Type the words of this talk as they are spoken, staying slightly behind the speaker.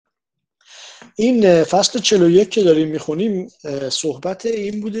این فصل 41 که داریم میخونیم صحبت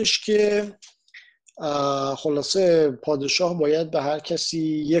این بودش که خلاصه پادشاه باید به هر کسی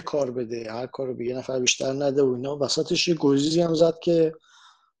یک کار بده، هر کار رو به یه نفر بیشتر نده و اینا. وسطش یه گریزی هم زد که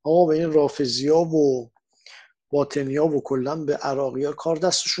آقا به این رافضی‌ها و باطنی‌ها و کلا به عراقی‌ها کار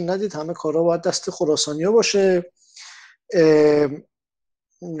دستشون ندید، همه کارا باید دست خراسانی‌ها باشه.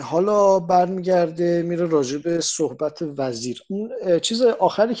 حالا برمیگرده میره راجع به صحبت وزیر. اون چیز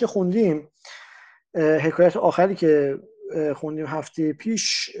آخری که خوندیم، حکایت آخری که خوندیم هفته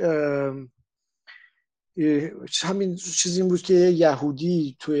پیش، همین چیزی بود که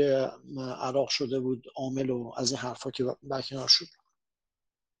یهودی توی عراق شده بود عامل و از این حرفا که برکنار شد.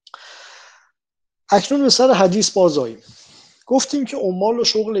 اکنون به سر حدیث باز آییم. گفتیم که عمال و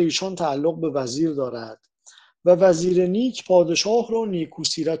شغل ایشان تعلق به وزیر دارد و وزیر نیک پادشاه را نیکو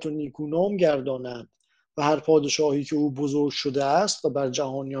سیرت و نیکو نام گردانند و هر پادشاهی که او بزرگ شده است و بر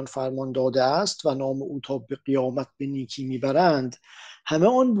جهانیان فرمان داده است و نام او تا به قیامت به نیکی میبرند، همه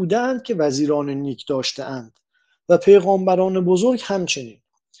آن بودند که وزیران نیک داشته‌اند و پیامبران بزرگ همچنین.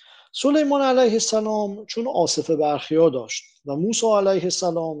 سلیمان علیه السلام چون آصف برخیا داشت و موسی علیه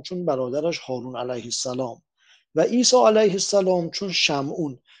السلام چون برادرش هارون علیه السلام و عیسی علیه السلام چون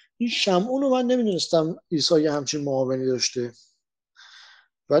شمعون. این شمعون رو من نمیدونستم عیسی همچین معاونی داشته،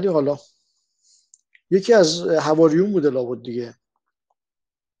 ولی حالا یکی از حواریون بوده لابد دیگه.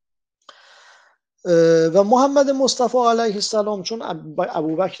 و محمد مصطفی علیه السلام چون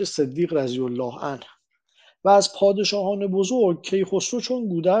ابوبکر صدیق رضی الله عنه و از پادشاهان بزرگ کیخسرو چون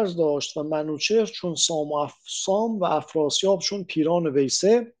گودرز داشت و منوچهر چون سام و افراسیاب چون پیران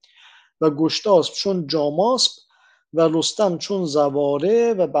ویسه و گشتاسب چون جاماسب و رستم چون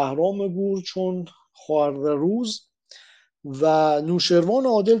زواره و بهرام گور چون خواردروز و نوشروان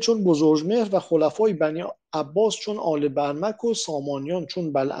عادل چون بزرگمهر و خلفای بنی عباس چون آل برمک و سامانیان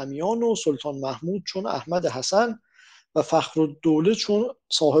چون بلعمیان و سلطان محمود چون احمد حسن و فخرالدوله چون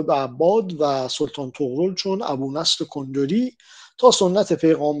صاحب عباد و سلطان طغرل چون ابو نصر کندری تا سنت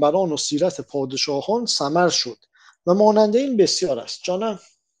پیغامبران و سیرت پادشاهان ثمر شد و ماننده این بسیار است. جانم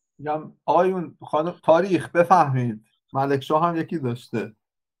میگم آقایون خانم تاریخ بفهمید ملک شاه هم یکی داشته.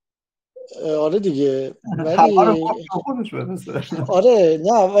 آره دیگه، خبر ولی خودش برسه. آره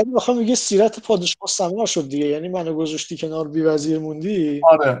نه، ولی میخوام میگه سیرت پادشاه ثمر شد دیگه، یعنی منو گذاشتی کنار بی وزیر موندی.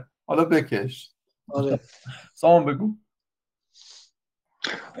 آره حالا بکش. آره سامان بگو.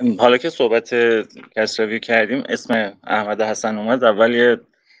 حالا که صحبت کسروی کردیم، اسم احمد حسن اومد، اول یه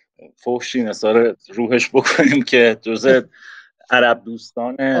فحشی نثار روحش بکنیم که جزء عرب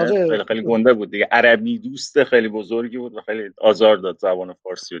دوستان آره خیلی گنده بود دیگه، عربی دوست خیلی بزرگی بود و خیلی آزار داد زبان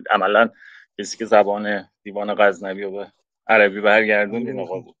فارسی بود. عملا کسی که زبان دیوان غزنوی رو به عربی برگردوند این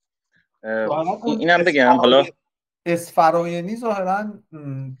آقا بود. اینم بگم حالا اسفراینی ظاهرا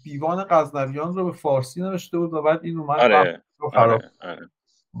دیوان غزنویان رو به فارسی نوشته بود و بعد این اومد آره خراب.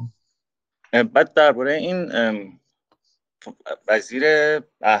 بعد درباره این وزیر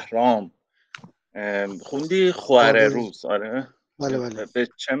بهرام خوندی خواره روز؟ آره بله. به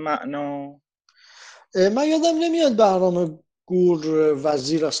چه معنا؟ من یادم نمیاد بهرام گور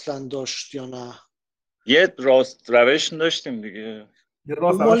وزیر اصلا داشت یا نه. یه راست روش داشتیم دیگه.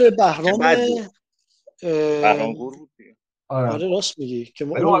 اون مال بهرام بهرام گور بود دیگه. آره راست میگی که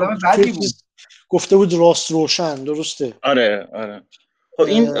بود. گفته بود راست روشن، درسته. آره خب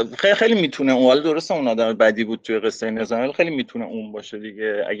این خیلی میتونه اون، حالا درسته اون آدم بدی بود توی قصه نظام، خیلی میتونه اون باشه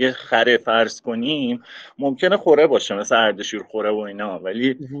دیگه. اگه خره فرض کنیم ممکنه خوره باشه مثل اردشیر خوره و اینا،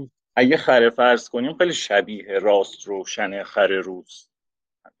 ولی اگه خره فرض کنیم خیلی شبیه راست روشن خره روز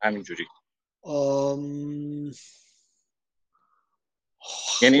همینجوری.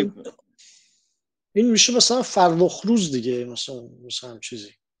 یعنی این میشه مثلا فرخ روز دیگه، مثلا هم چیزی.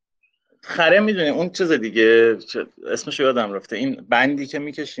 خره میدونی اون چیز دیگه، اسمش یادم رفته، این بندی که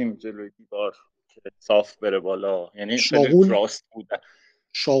میکشیم جلوی دیوار که صاف بره بالا، یعنی خیلی راست بوده.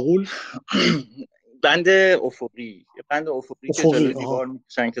 شاغول بند افقی، یه بند افقی که جلوی دیوار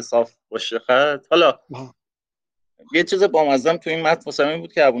میکشن که صاف باشه خط. حالا یه چیز بامزه تو این متن مثلا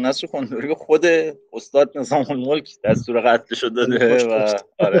بود که ابو نصر کندری به خود استاد نظام الملک دستور قتلش داده و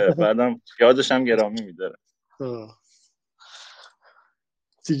آره بعدم یادش هم گرامی میداره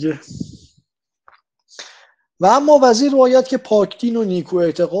دیگه. و اما وزیر باید که پاکدین و نیکو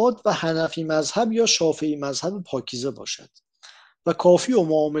اعتقاد و حنفی مذهب یا شافعی مذهب پاکیزه باشد و کافی و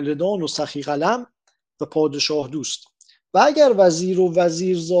معامله دان و سخی قلم و پادشاه دوست. و اگر وزیر و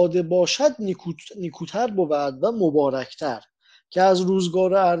وزیر زاده باشد نیکوتر بود و مبارکتر، که از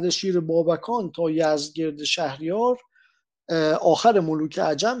روزگار اردشیر بابکان تا یزدگرد شهریار آخر ملوک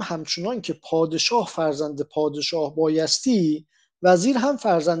عجم همچنان که پادشاه فرزند پادشاه بایستی وزیر هم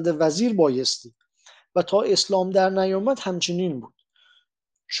فرزند وزیر بایستی و تا اسلام در نیامد همچنین بود.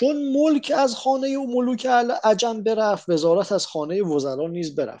 چون ملک از خانه ملوک عجم برفت، وزارت از خانه وزران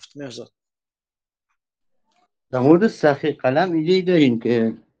نیز برفت. مرزاد در مورد سخی قلم ایده‌ای دارین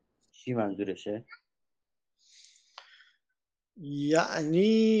که چی منظورشه؟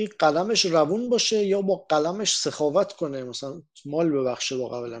 یعنی قلمش روون باشه یا با قلمش سخاوت کنه، مثلا مال ببخشه با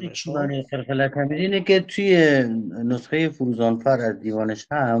قلمش ها؟ معنی خلقلک همین اینه که توی نسخه فروزانفر از دیوان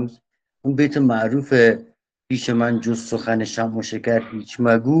شمس اون بیت معروف پیش من جز سخن شمع و شکر هیچ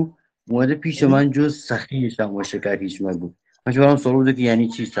مگو، اومده پیش من جز سخی شمع و شکر هیچ مگو. من چه برام سوال بوده که یعنی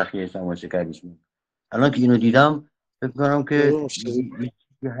چی سخی شمع و شکر هیچ مگو. الان که اینو دیدم فکر کنم که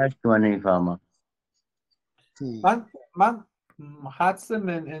هشت که من نمیفهمم. من حدس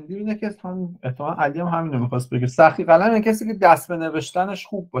من اندی اینه که هم احتمال علی هم همینو میخواست بگه. سخی قلم این کسی که دست به نوشتنش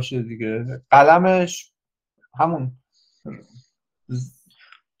خوب باشه دیگه، قلمش همون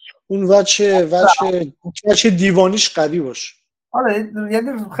اون وجه دیوانیش قوی باشه. آره،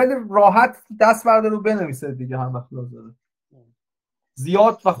 یعنی خیلی راحت دست برداره و بنویسه دیگه، هم وقت لازمه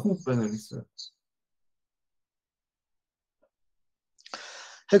زیاد و خوب بنویسه.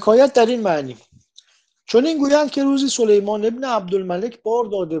 حکایت در این معنی: چون این گویند که روزی سلیمان ابن عبدالملک بار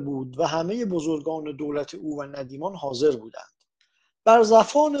داده بود و همه بزرگان دولت او و ندیمان حاضر بودند. بر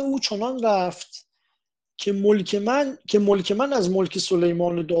زفان او چنان رفت که ملک من از ملک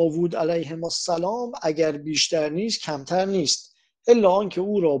سلیمان داوود علیه السلام اگر بیشتر نیست کمتر نیست، الا آنکه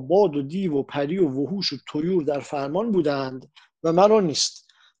او را باد و دیو و پری و وحوش و طیور در فرمان بودند و مرا نیست.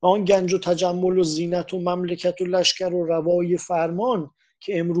 و آن گنج و تجمل و زینت و مملکت و لشکر و روای فرمان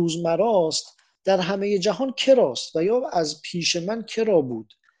که امروز مراست در همه جهان کراست و یا از پیش من کرا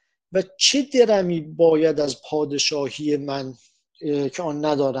بود. و چه درمی باید از پادشاهی من که آن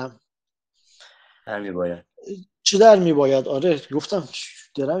ندارم؟ چه در می باید؟ آره گفتم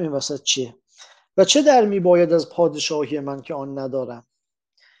درم این وسط چیه؟ و چه در می باید از پادشاهی من که آن ندارم؟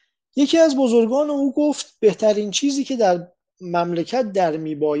 یکی از بزرگان او گفت بهترین چیزی که در مملکت در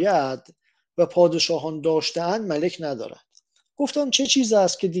می باید و پادشاهان داشته‌اند ملک ندارد. گفت آن چه چیز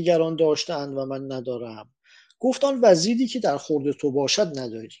است که دیگران داشته‌اند و من ندارم؟ گفت آن وزیری که در خورد تو باشد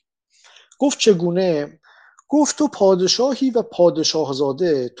نداری. گفت چگونه؟ گفت تو پادشاهی و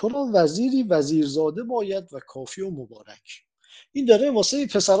پادشاهزاده، تو را وزیری وزیرزاده باید و کافی و مبارک. این داره واسه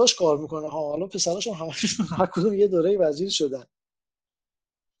پسراش کار میکنه ها. حالا پسراش هم هر کدوم یه دوره وزیر شدن.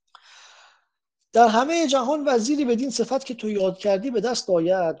 در همه جهان وزیری بدین صفت که تو یاد کردی به دست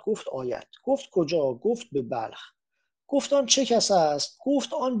آید. گفت آید. گفت کجا؟ گفت به بلخ. گفت آن چه کس است؟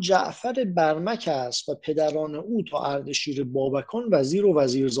 گفت آن جعفر برمک است و پدران او تا اردشیر بابکان وزیر و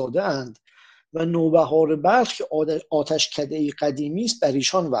وزیرزاده اند و نوبهار بلخ که آتشکده‌ای قدیمی است بر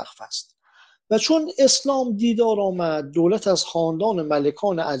ایشان وقف است. و چون اسلام دیدار آمد دولت از خاندان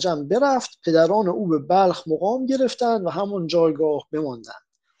ملکان عجم برفت، پدران او به بلخ مقام گرفتند و همون جایگاه بماندند.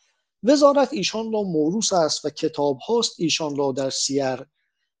 وزارت ایشان را موروث است و کتاب هاست ایشان را در سیر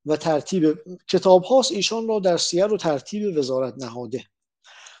و ترتیب وزارت نهاده.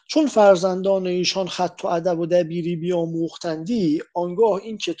 چون فرزندان ایشان خط و ادب و دبیری بیاموختندی، آنگاه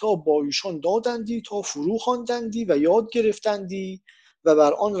این کتاب با ایشان دادندی تا فرو خواندندی و یاد گرفتندی و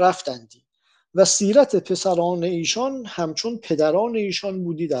بر آن رفتندی. و سیرت پسران ایشان همچون پدران ایشان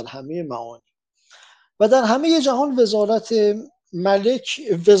بودی در همه معانی. و در همه جهان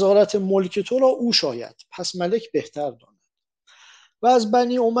وزارت ملک تو را او شاید، پس ملک بهتر داند. و از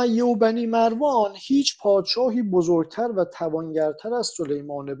بنی امیه و بنی مروان هیچ پادشاهی بزرگتر و توانگرتر از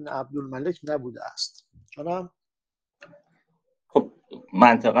سلیمان ابن عبدالملک نبوده است. جانم؟ خب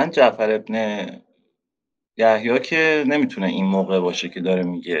منطقا جعفر ابن یحیی که نمیتونه این موقع باشه که داره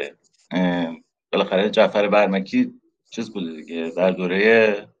میگه. بالاخره جعفر برمکی چیز بوده دیگه، در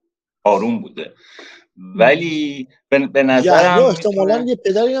دوره هارون بوده. ولی به نظرم یحیی احتمالاً یه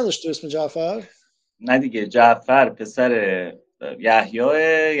پدری نداشته اسم جعفر. نه دیگه، جعفر پسر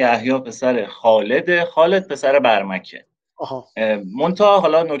یحیی پسر خالد پسر برمکه. منتها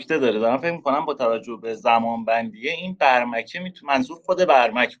حالا نکته دارم فکر می‌کنم با توجه به زمان بندیه این برمکه منظور خود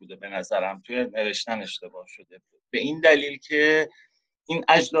برمک بوده به نظرم، توی نوشتن اشتباه شده به این دلیل که این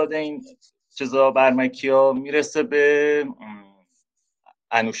اجداد این چیزا برمکی‌ها میرسه به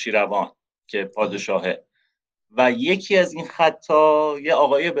انوشیروان که پادشاهه و یکی از این خطا یه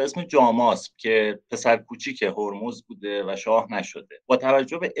آقایی به اسم جاماسب که پسر کوچیک هرمز بوده و شاه نشده. با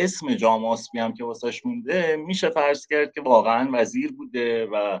توجه به اسم جاماسبی هم که واسش مونده میشه فرض کرد که واقعا وزیر بوده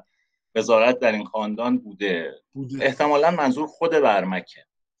و وزارت در این خاندان بوده. احتمالاً منظور خود برمکه.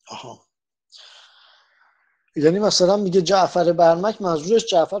 یعنی مثلا میگه جعفر برمک، منظورش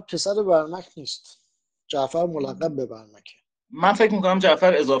جعفر پسر برمک نیست، جعفر ملقب به برمکه. من فکر میکنم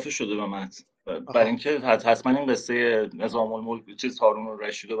جعفر اضافه شده به متن، برای اینکه حتما این قصه نظام الملک چیز هارون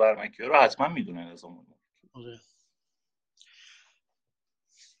الرشید و برمکی رو حتما میدونه نظام الملک.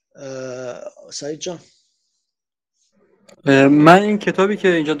 سعید جان. من این کتابی که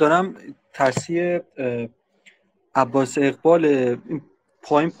اینجا دارم تصحیح عباس اقبال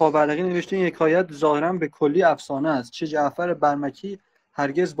پایین پاورقی نوشته، این حکایت ظاهرا به کلی افسانه است، چه جعفر برمکی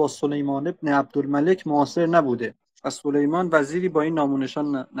هرگز با سلیمان بن عبدالملک معاصر نبوده و سلیمان وزیری با این نام و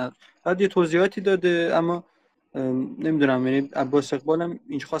نشان بعد یه توضیحاتی داده، اما نمیدونم، یعنی عباس اقبالم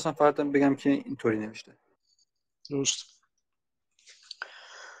اینجا خواستم فقط بگم که اینطوری نوشته. درست.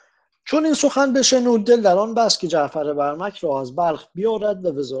 چون این سخن بشنود، دل در آن بست که جعفر برمک را از بلخ بیارد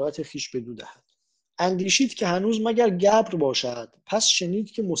و وزارت خویش بدو دهد. اندیشید که هنوز مگر گبر باشد، پس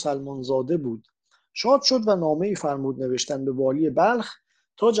شنید که مسلمان زاده بود. شاد شد و نامه‌ای فرمود نوشتن به والی بلخ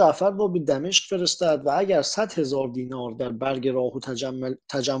تا جعفر را به دمشق فرستد و اگر 100,000 دینار در برگ راه و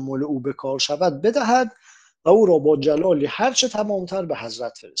تجمل او به کار شود بدهد و او را با جلالی هرچه تمامتر به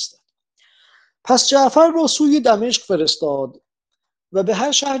حضرت فرستد. پس جعفر را سوی دمشق فرستاد و به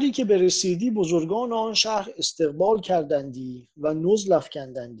هر شهری که برسیدی بزرگان آن شهر استقبال کردندی و نزل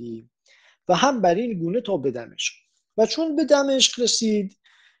افکندندی و هم بر این گونه تا به دمشق. و چون به دمشق رسید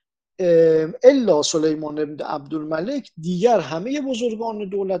الا سلیمان بن عبدالملک، دیگر همه بزرگان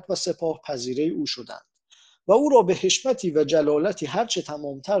دولت و سپاه پذیره او شدند و او را به حشمتی و جلالتی هرچه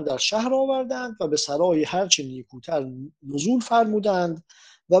تمامتر در شهر آوردند و به سرای هرچه نیکوتر نزول فرمودند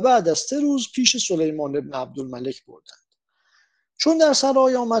و بعد از 3 روز پیش سلیمان بن عبدالملک بردند. چون در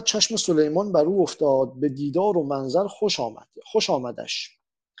سرای آمد چشم سلیمان بر او افتاد، به دیدار و منظر خوش آمدش.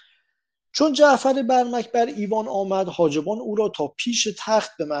 چون جعفر برمک بر ایوان آمد، حاجبان او را تا پیش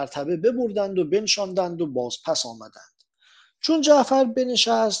تخت به مرتبه ببردند و بنشاندند و باز پس آمدند. چون جعفر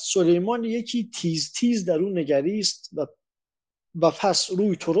بنشست، سلیمان یکی تیز تیز در او نگریست و پس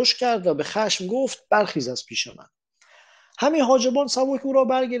روی ترش کرد و به خشم گفت برخیز از پیش من. همه حاجبان سبک او را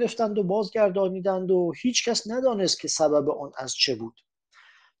برگرفتند و بازگردانیدند و هیچ کس ندانست که سبب آن از چه بود.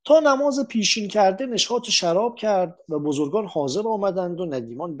 تا نماز پیشین کرده نشاط شراب کرد و بزرگان حاضر آمدند و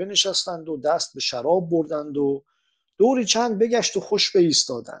ندیمان بنشستند و دست به شراب بردند و دوری چند بگشت و خوش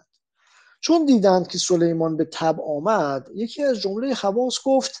بایستادند. چون دیدند که سلیمان به تب آمد، یکی از جمله خواص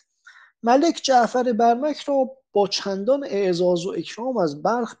گفت ملک جعفر برمک را با چندان اعزاز و اکرام از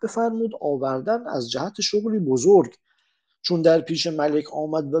بلخ بفرمود آوردن از جهت شغلی بزرگ. چون در پیش ملک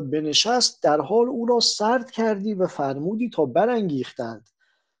آمد و بنشست، در حال او را سرد کردی و فرمودی تا برانگیختند.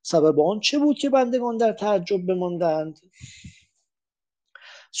 سبب آن چه بود که بندگان در تعجب بماندند؟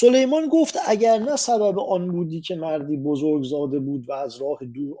 سلیمان گفت اگر نه سبب آن بودی که مردی بزرگ زاده بود و از راه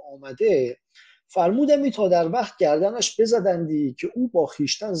دور آمده، فرمودمی تا در وقت گردنش بزدندی که او با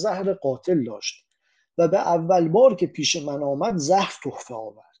خیشتن زهر قاتل داشت و به اول بار که پیش من آمد زهر تحفه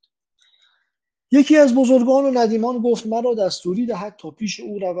آورد. یکی از بزرگان و ندیمان گفت مرا دستوری دهد تا پیش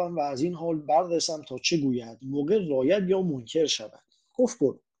او روم و از این حال بررسم تا چه گوید، موقع راید یا منکر شود. گفت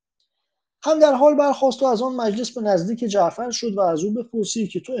برو. هم در حال برخاست و از آن مجلس به نزدیک جعفر شد و از او بپرسید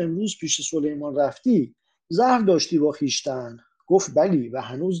که تو امروز پیش سلیمان رفتی، زهر داشتی با خویشتن؟ گفت بلی و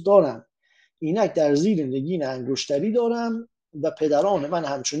هنوز دارم. اینک در زیر نگین انگشتری دارم و پدران من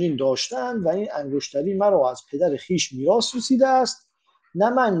همچنین داشتند و این انگشتری مرا از پدر خویش میراث رسیده است. نه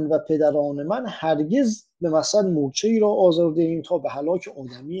من و پدران من هرگز به مثل مورچه‌ای را آزرده ایم تا به هلاک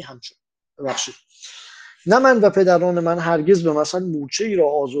آدمی همچون ببخشید نه من و پدران من هرگز به مثل مورچه‌ای را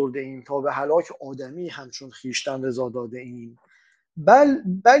آزرده ایم تا به هلاک آدمی همچون خویشتن رضا داده ایم،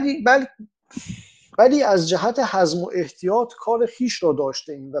 بلی از جهت حزم و احتیاط کار خویش را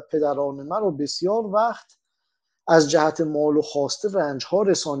داشته ایم و پدران من را بسیار وقت از جهت مال و خواسته رنجها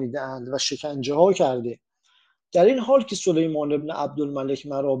رسانیده اند و شکنجه ها کرده. در این حال که سلیمان بن عبدالملک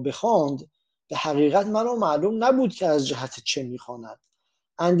مرا بخواند، به حقیقت مرا معلوم نبود که از جهت چه میخواند.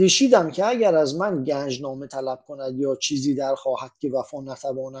 اندیشیدم که اگر از من گنجنامه طلب کند یا چیزی در خواهد که وفا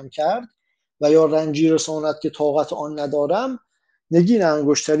نتوانم کرد و یا رنجی رساند که طاقت آن ندارم، نگین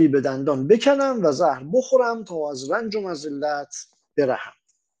انگشتری به دندان بکنم و زهر بخورم تا از رنج و مذلت برهم.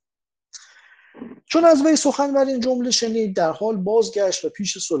 چون از وی سخن بر این جمله شنید، در حال بازگشت و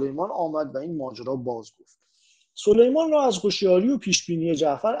پیش سلیمان آمد و این ماجرا باز گفت. سلیمان را از هوشیاری و پیشبینی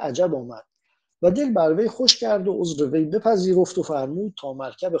جعفر عجب آمد و دل بر وی خوش کرد و عذر وی بپذیرفت و فرمود تا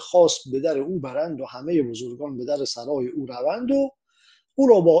مرکب خاص به در او برند و همه بزرگان به در سرای او روند و او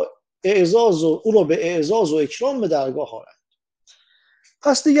را به اعزاز و اکرام به درگاه آرند.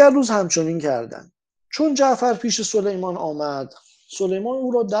 پس دیگر روز همچنین کردند. چون جعفر پیش سلیمان آمد، سلیمان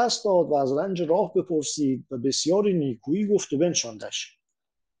او را دست داد و از رنج راه بپرسید و بسیار نیکویی گفت و بنشاندش.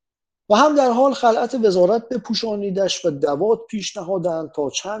 و هم در حال خلعت وزارت بپوشانیدش و دوات پیش نهادند تا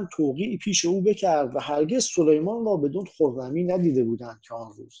چند توقیع پیش او بکرد و هرگز سلیمان را بدون خرمی ندیده بودند که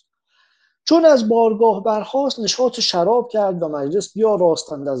آن روز. چون از بارگاه برخاست نشاط شراب کرد و مجلس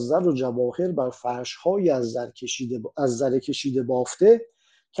بیاراستند از زر و جواهر بر فرش‌های از زر کشیده بافته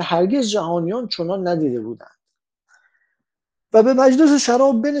که هرگز جهانیان چنان ندیده بودند. و به مجلس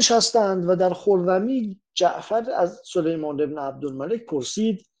شراب بنشستند و در خرمی جعفر از سلیمان بن عبدالملک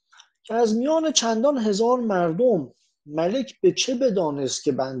پرسید که از میان چندان هزار مردم ملک به چه بدانست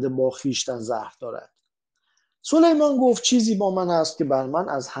که بنده با خویشتن زهر دارد؟ سلیمان گفت چیزی با من است که بر من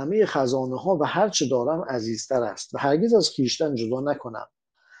از همه خزانه ها و هر چه دارم عزیزتر است و هرگز از خویشتن جدا نکنم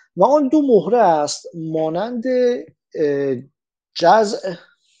و آن 2 مهره است مانند جزع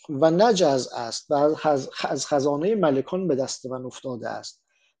و نجزع است و از خزانه ملکان به دست من افتاده است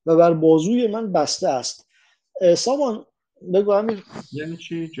و بر بازوی من بسته است. سامان بگو امیر. یعنی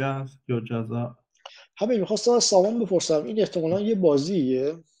چی جزع یا جزع؟ همین میخواستم از سامان بپرسم، این احتمالا یه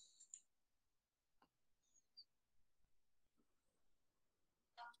بازیه.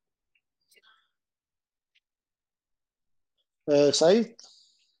 سعید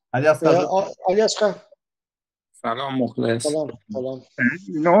علی اصغر سلام مخلص. سلام.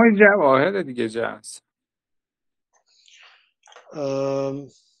 نوع جواهر دیگه جنس.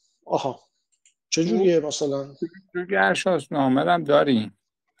 آها چجوریه مثلا؟ تو گرشاس نامه هم داریم.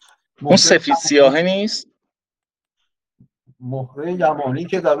 اون سفید سیاهه نیست؟ مهره یمانی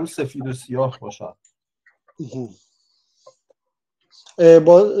که در اون سفید و سیاه باشد.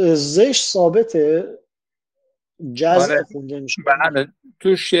 با زشت ثابته جزع آره. خونده میشه. بله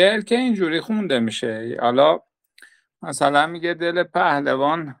تو شعر که اینجوری خونده میشه. حالا مثلا میگه دل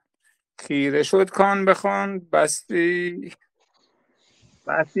پهلوان خیره شد کان بخوان بستی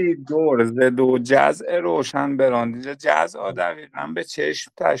دور ز 2 جزع روشن براند. اینجا جزع دقیقا به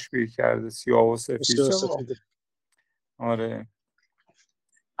چشم تشبیه کرده، سیاه و سفید. آره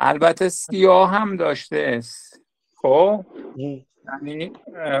البته سیاه هم داشته است. خب یعنی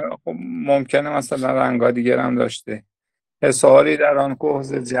خب ممکنه مثلا رنگا دیگر هم داشته. حصاری در آن که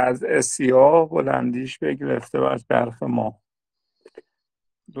ز جزع سیاه بلندیش بگرفته بر چرخ ما.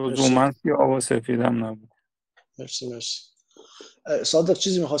 لزوما سیاه و سفید هم نبود. مرسی. صادق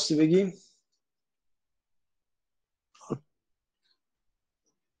چیزی میخواستی بگی؟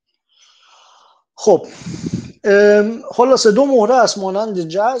 خب خلاصه 2 مهره است مانند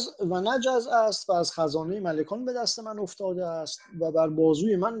جزع و نجزع است و از خزانه ملکان به دست من افتاده است و بر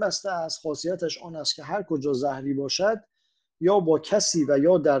بازوی من بسته است. خاصیتش آن است که هر کجا زهری باشد یا با کسی و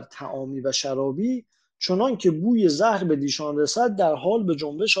یا در طعامی و شرابی چنان که بوی زهر به دیشان رسد در حال به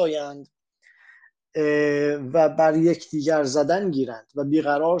جنبش آیند و بر یکدیگر زدن گیرند و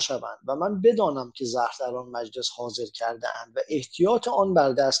بیقرار شوند و من بدانم که زهر در آن مجلس حاضر کرده اند و احتیاط آن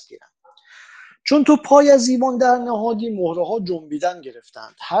بر دست گیرند. چون تو پای از ایوان در نهادی مهره ها جنبیدن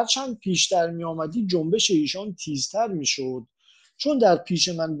گرفتند. هرچند پیشتر می آمدی جنبش ایشان تیزتر می شد. چون در پیش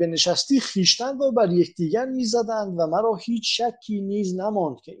من بنشستی خیشتن و بر یکدیگر می زدند و مرا هیچ شکی نیز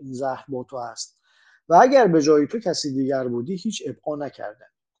نماند که این زهر با تو است و اگر به جای تو کسی دیگر بودی هیچ ابقا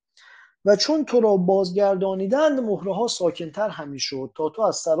نکردند. و چون تو را بازگردانیدند مهره ها ساکنتر همی شد تا تو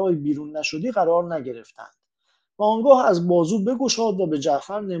از سرای بیرون نشدی قرار نگرفتند. و آنگاه از بازو بگشاد و به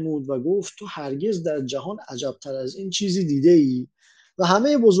جعفر نمود و گفت تو هرگز در جهان عجبتر از این چیزی دیده ای؟ و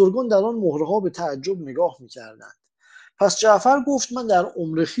همه بزرگان در آن مهره ها به تعجب نگاه می‌کردند. پس جعفر گفت من در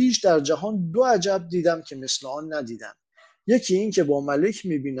عمر خویش در جهان 2 عجب دیدم که مثل آن ندیدم. یکی این که با ملک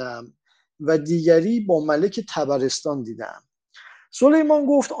می‌بینم و دیگری با ملک طبرستان دیدم. سلیمان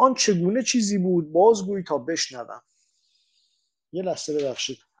گفت آن چگونه چیزی بود بازگوی تا بشنوم. یه لحظه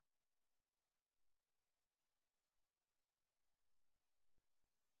ببخشید.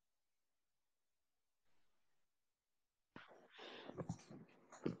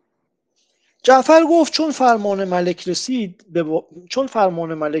 جعفر گفت چون فرمان ملک رسید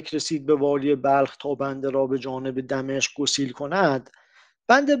به والی بلخ تا بنده را به جانب دمشق گسیل کند،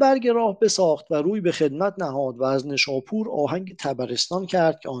 بنده برگ راه بساخت و روی به خدمت نهاد و از نشاپور آهنگ طبرستان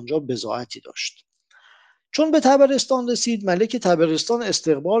کرد که آنجا بضاعتی داشت. چون به طبرستان رسید ملک طبرستان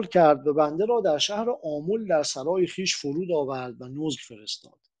استقبال کرد و بنده را در شهر آمل در سرای خویش فرود آورد و نزل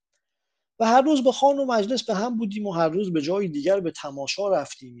فرستاد. و هر روز به خوان و مجلس به هم بودیم و هر روز به جای دیگر به تماشا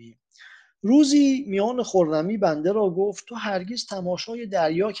رفتیم. روزی میان خرمی بنده را گفت تو هرگز تماشای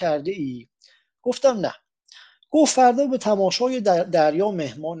دریا کرده ای؟ گفتم نه. گفت فردا به تماشای دریا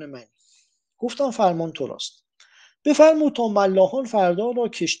مهمان منی. گفتم فرمان تو راست. بفرمود تا ملاحان فردا را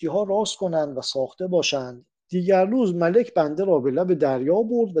کشتی ها راست کنند و ساخته باشند. دیگر روز ملک بنده را به لب دریا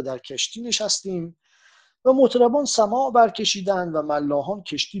برد و در کشتی نشستیم و مطربان سماع برکشیدند و ملاحان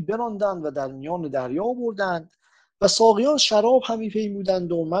کشتی براندند و در میان دریا بردند و ساقیان شراب همی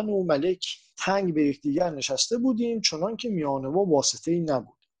پیمودند و من و ملک تنگ به یکدیگر نشسته بودیم چنان که میان ما واسطه‌ای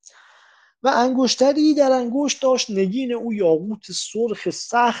نبود. و انگشتری در انگشت داشت، نگین او یاقوت سرخ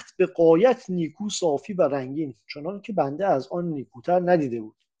سخت به غایت نیکو صافی و رنگین، چنان که بنده از آن نیکوتر ندیده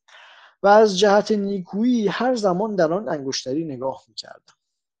بود و از جهت نیکویی هر زمان در آن انگشتری نگاه می‌کردم.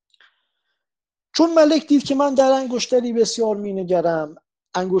 چون ملک دید که من در انگشتری بسیار می‌نگرم،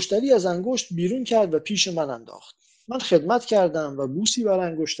 انگشتری از انگشت بیرون کرد و پیش من انداخت. من خدمت کردم و بوسی بر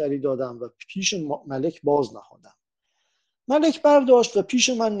انگشتری دادم و پیش ملک باز نهادم. ملک برداشت و پیش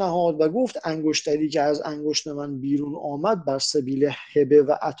من نهاد و گفت انگشتری که از انگشت من بیرون آمد بر سبیل هبه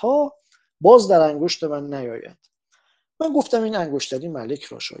و عطا باز در انگشت من نیاید. من گفتم این انگشتری ملک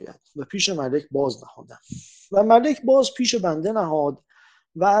را شاید و پیش ملک باز نهادم و ملک باز پیش بنده نهاد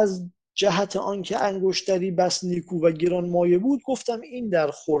و از جهت آنکه انگشتری بس نیکو و گران مایه بود گفتم این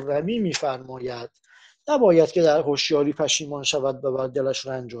در خرمی می‌فرماید، نباید که در هوشیاری پشیمان شود و بر دلش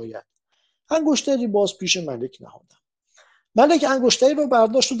رنج آید. انگشتری باز پیش ملک نهادم. ملک انگشتری رو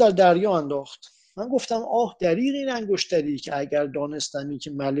برداشت و در دریا انداخت. من گفتم آه دریغ این انگشتری که اگر دانستمی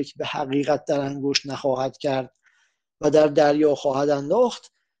که ملک به حقیقت در انگشت نخواهد کرد و در دریا خواهد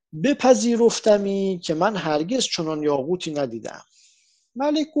انداخت، بپذیرفتمی که من هرگز چنان یاقوتی ندیدم.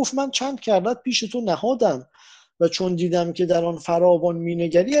 ملک گفت من چند کردت پیش تو نهادم و چون دیدم که در آن فراوان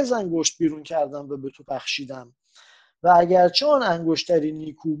مینگری از انگشت بیرون کردم و به تو بخشیدم و اگرچه آن انگشتری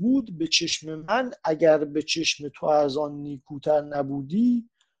نیکو بود به چشم من، اگر به چشم تو از آن نیکوتر نبودی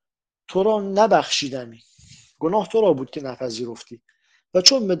تو را نبخشیدمی، گناه تو را بود که نپذیرفتی و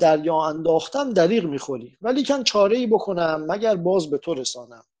چون به دریا انداختم دریغ میخوری، ولیکن چاره‌ای بکنم مگر باز به تو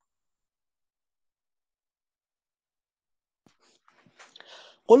رسانم.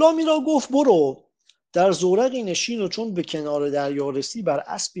 غلامی را گفت برو در زورقی نشین و چون به کنار دریا رسی بر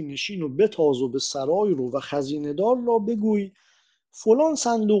اسبی نشین و بتاز و به سرای رو و خزینه دار را بگوی فلان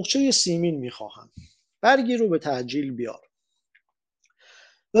صندوقچه سیمین میخواهم، برگیر و به تعجیل بیار.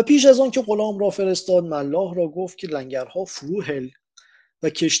 و پیش از آن که غلام را فرستاد ملاح را گفت که لنگرها فرو هل و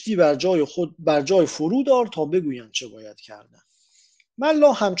کشتی بر جای فرو دار تا بگویند چه باید کردن.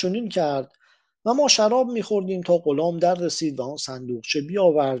 ملاح همچنین کرد و ما شراب میخوردیم تا غلام در رسید و آن صندوقچه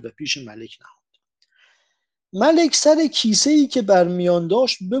بیاورد و پیش ملک نهاد. ملک سر کیسه‌ای که بر میان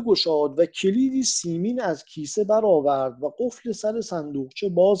داشت بگشاد و کلیدی سیمین از کیسه برآورد و قفل سر صندوقچه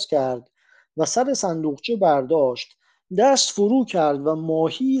باز کرد و سر صندوقچه برداشت، دست فرو کرد و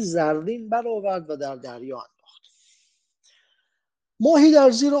ماهی زرین برآورد و در دریا انداخت. ماهی در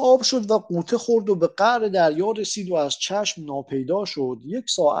زیر آب شد و غوطه خورد و به قعر دریا رسید و از چشم ناپیدا شد. 1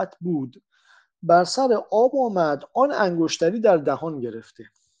 ساعت بود بر سر آب آمد، آن انگشتری در دهان گرفته.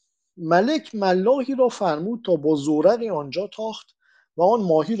 ملک ملاحی را فرمود تا با زورقی آنجا تاخت و آن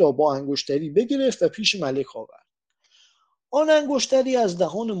ماهی را با انگشتری بگرفت و پیش ملک آورد. آن انگشتری از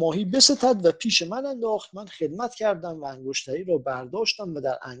دهان ماهی بستد و پیش من انداخت. من خدمت کردم و انگشتری را برداشتم و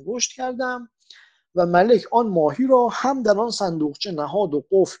در انگشت کردم و ملک آن ماهی را هم در آن صندوقچه نهاد و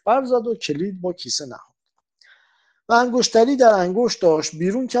قفل برزد و کلید با کیسه نهاد و انگشتری در انگشت داشت،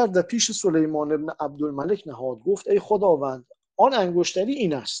 بیرون کرد و پیش سلیمان ابن عبدالملک نهاد. گفت ای خداوند آن انگشتری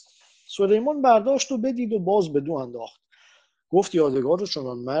این است. سلیمان برداشت و بدید و باز بدو انداخت. گفت یادگار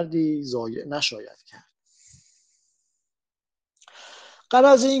چنان مردی ضایع نشاید کرد.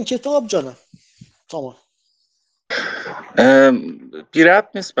 غرض این کتاب جانم تمام. بی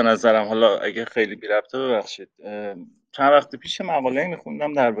ربط نیست به نظرم، حالا اگه خیلی بی ربطه ببخشید. چند وقت پیش مقاله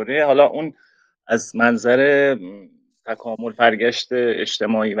میخوندم درباره حالا اون از منظر تکامل فرگشت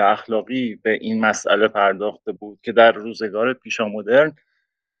اجتماعی و اخلاقی به این مسئله پرداخته بود که در روزگار پیشامدرن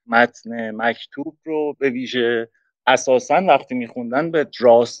متن مکتوب رو به ویژه اساساً وقتی میخوندن به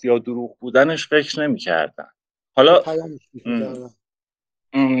راست یا دروغ بودنش فکر نمیکردن. حالا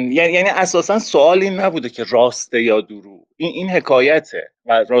یعنی اساساً سوال این نبوده که راسته یا دروغ، این حکایته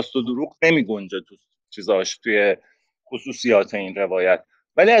و راست و دروغ نمی گنجه تو چیزاش، توی خصوصیات این روایت.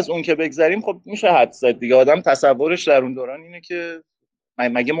 ولی از اون که بگذریم خب میشه حد زد دیگه. آدم تصورش در اون دوران اینه که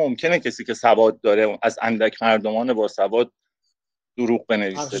مگه ممکنه کسی که سواد داره از اندک مردمان با سواد دروغ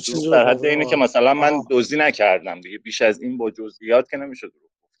بنویسه؟ دروغ در حد اینه که مثلا من دزدی نکردم دیگه، بیش از این با جزئیات که نمیشه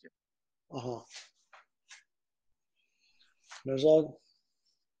دروغ گفت. آها مرزاد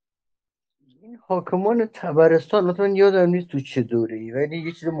این حاکمان طبرستان مثلا یادم نیست تو چه دوره‌ای، ولی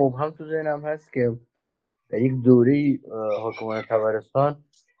یه چیز مبهم تو ذهنم هست که در یک دوره‌ای حاکمان طبرستان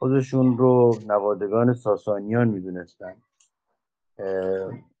خودشون رو نوادگان ساسانیان میدونستن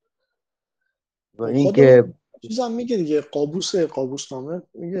و اینکه چیزم میگه دیگه، قابوس نامه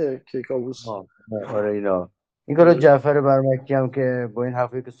میگه که قابوس. آره اینا. این کارا جعفر برمکی هم که با این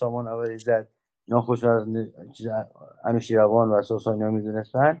حرفی که سامان اولی زد ناخوش از انوشیروان و ساسانیان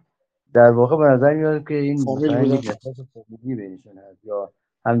میدونستن، در واقع به نظر میاد که این فامیل مثلا بودن. یک احساس فامیلی بینشون هست، یا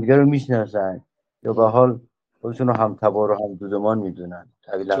همدیگه رو میشناسن، یا به حال خودشون رو هم تبار و هم دودمان میدونن.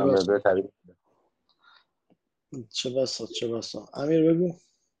 طویل هم نظر طویل. چه بسا امیر بگو.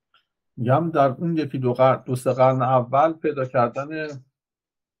 میگم در اون یکی دو سه قرن اول پیدا کردن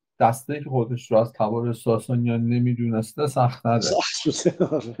دسته که خودش رو از تبار ساسانیان نمیدونسته سخت نده.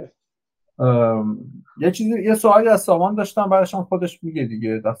 یه سوالی از سامان داشتم، بعدش هم خودش میگه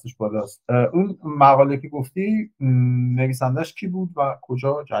دیگه، دستش بالاست. اون مقاله که گفتی نویسندش کی بود و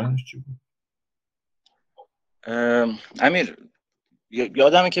کجا جریانش چی بود؟ امیر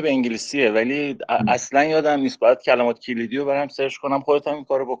یادمه که به انگلیسیه ولی اصلا یادم نیست، باید کلمات کلیدی رو برم سرچ کنم. خودت هم این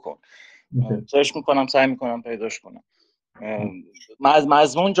کارو بکن. سرچ میکنم، سعی میکنم پیداش کنم.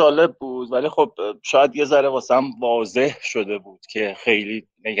 مضمون جالب بود ولی خب شاید یه ذره واسم واضح شده بود که خیلی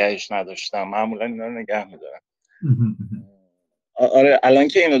نگهش نداشتم. معمولا اینا رو نگه میدارم. آره الان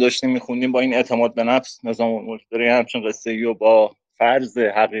که اینو داشتیم میخوندیم با این اعتماد به نفس نظام الملک داره همچین قصه‌ای رو با فرض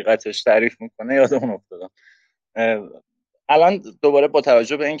حقیقتش تعریف میکنه، یادمون افتادم. الان دوباره با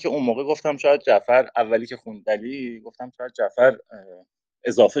توجه به اینکه اون موقع گفتم شاید جعفر اولی که خوندلی گفتم شاید جعفر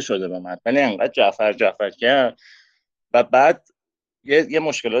اضافه شده به من، ولی انقدر جعفر کرد و بعد یه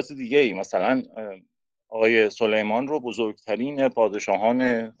مشکلات دیگه ای، مثلا آقای سلیمان رو بزرگترین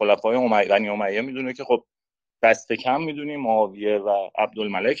پادشاهان خلفای بنی امیه میدونه که خب دست کم میدونیم معاویه و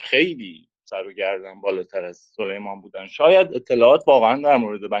عبدالملک خیلی سر و گردن بالاتر از سلیمان بودن. شاید اطلاعات واقعا در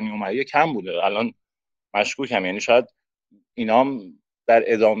مورد بنی امیه کم بوده، الان مشکوکم. یعنی شاید اینام در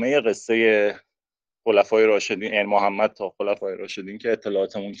ادامه قصه خلفای راشدین، یعنی محمد تا خلفای راشدین که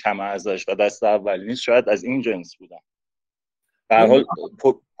اطلاعاتمون کمه ازش و دست اول نیست، شاید از این جنس بودن. به هر حال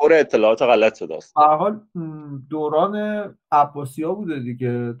پر اطلاعات غلط داشت. به هر حال دوران عباسی‌ها بوده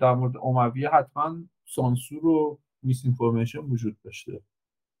دیگه، در مورد امویه حتما سانسور و میس اینفورمیشن وجود داشته.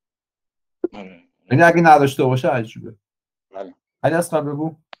 یعنی اگه نداشته باشه عجیبه. بله. علی اصلا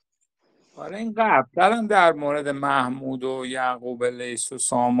بگو. آره این قبلا در مورد محمود و یعقوب لیث و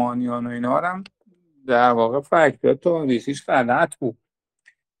سامانیان و اینا هم در واقع فکت تاریخیش غلط بود.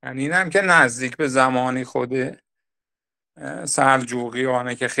 یعنی اینم که نزدیک به زمانی خود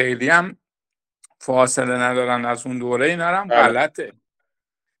سلجوقیانه که خیلی هم فاصله ندارن از اون دوره، اینا هم غلطه.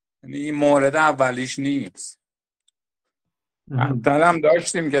 یعنی این مورد اولیش نیست. حتی هم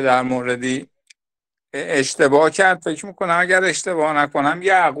داشتیم که در موردی اشتباه کرد، فکر میکنم اگر اشتباه نکنم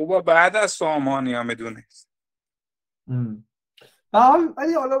یعقوب بعد از سامانیان میدونست. به حال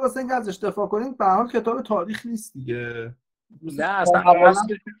ولی حالا واسه اینکه ازش دفاع کنیم، به حال کتاب تاریخ نیست دیگه. نه اصلا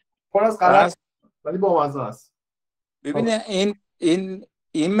پر از غلط ولی با مزه است. ببینه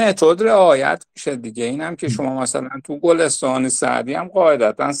این متد رعایت میشه دیگه. اینم که شما مثلا تو گلستان سعدی هم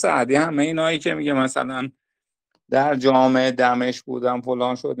قاعدتا سعدی همه اینایی که میگه مثلا در جامعه دمشق بودم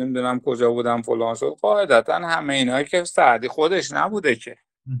فلان شد، نمیدونم کجا بودم فلان شد، قاعدتا همه اینایی که سعدی خودش نبوده که.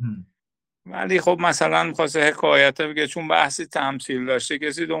 ولی خب مثلا می‌خواسته حکایت بگه چون بحثی تمثیل داشته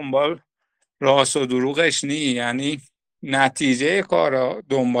کسی دنبال راست و دروغش نی، یعنی نتیجه کارا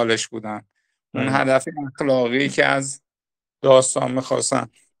دنبالش بودن، اون هدف اخلاقی که از داستان میخواستن،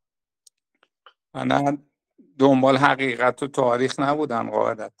 نه دنبال حقیقت و تاریخ نبودن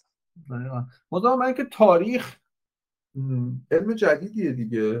قاعدت. مطمئن من که تاریخ علم جدیدیه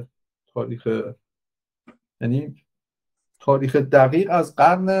دیگه. تاریخ یعنی تاریخ دقیق از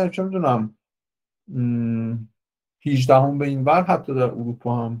قرن چه میدونم 18 به این ور حتی در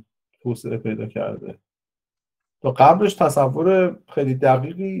اروپا هم توسعه پیدا کرده. تا قبلش تصور خیلی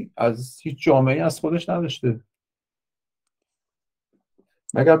دقیقی از هیچ جامعه‌ای از خودش نداشته،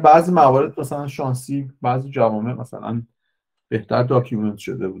 مگر بعضی موارد مثلا شانسی بعضی جوامع مثلا بهتر داکیومنت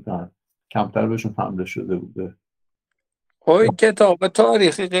شده بودن، کمتر بهشون حمله شده بوده. خب کتاب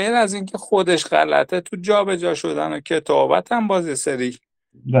تاریخی غیر از اینکه خودش غلطه، تو جابجا شدن و کتابت هم باز سری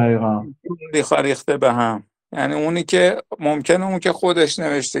دقیقاً ریخته به هم. یعنی اونی که ممکنه اون که خودش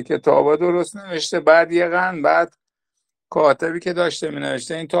نوشته کتابا درست نوشته، بعد یه قرن بعد کاتبی که داشته می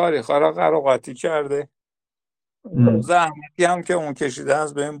نوشته این تاریخ ها را قراقاتی کرده، زحمتی هم که اون کشیده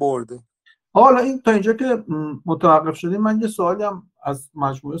از بین برده. حالا این تا اینجا که متوقف شدیم، من یه سوالی هم از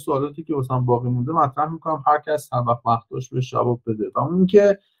مجموعه سوالاتی که واسم باقی مونده مطرح میکنم، هر کس هر وقت داشت به جواب بده. و اون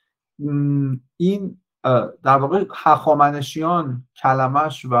که این در واقع هخامنشیان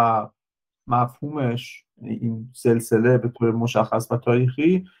کلمش و مفهومش، این سلسله به طور مشخص و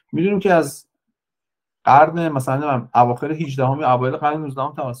تاریخی، میدونیم که از قرن مثلا اواخر 18 یا اوایل قرن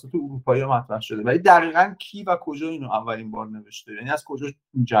 19 توسط اروپایی‌ها مطرح شده، ولی دقیقاً کی و کجا اینو اولین بار نوشته، یعنی از کجا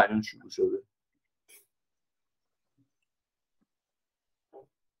این جریان شروع شده؟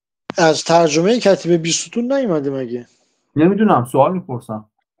 از ترجمه کتیبه بیستون نیومده مگه؟ نمیدونم، سوال میپرسم.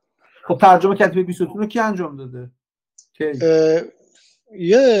 خب ترجمه کتیبه بیستون رو کی انجام داده؟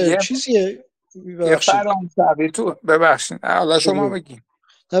 یه چیزیه، یه فرانسوی تو، ببخشید حالا شما بگید.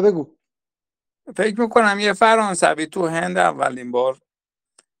 نه بگو. فکر میکنم یه فرانسوی تو هند اولین بار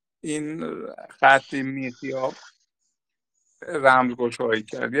این خط میخیا رمزگشایی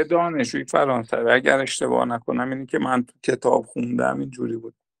کرد. یه دانشجوی فرانسوی، اگر اشتباه نکنم، اینی که من تو کتاب خوندم اینجوری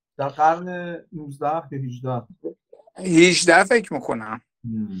بود. در قرن 19 یا 18 فکر میکنم.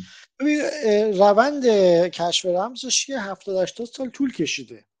 ببین روند کشف رمزش یه 70-80 سال طول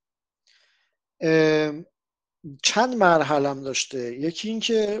کشیده. چند مرحله هم داشته. یکی این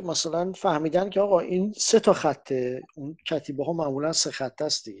که مثلا فهمیدن که آقا این 3 تا خطه، اون کتیبه ها معمولا 3 خط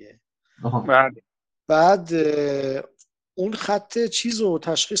است دیگه. بعد اون خط چیز رو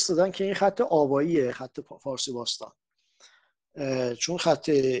تشخیص دادن که این خط آواییه، خط فارسی باستان، چون خط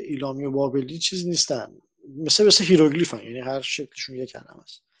ایلامی و بابلی چیز نیستن، مثل هیروگلیفن، یعنی هر شکلشون یک کلمه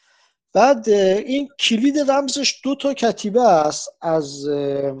است. بعد این کلید رمزش 2 تا کتیبه است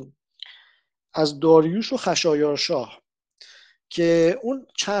از داریوش و خشایارشاه، که اون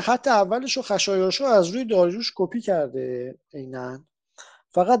چند خط اولش رو خشایارشاه از روی داریوش کپی کرده عیناً،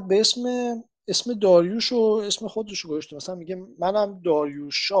 فقط به اسم داریوش و اسم خودش رو گذاشته. مثلا میگه منم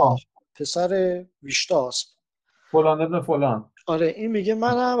داریوش شاه پسر ویشتاست فلان ابن فلان. آره، این میگه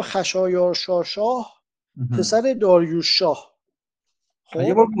منم خشایارشاه شاه پسر داریوش شاه. خب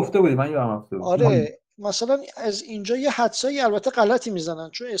یه بار گفته بودی، من یادم رفته بود. آره مثلا از اینجا یه حدسایی البته غلطی میزنن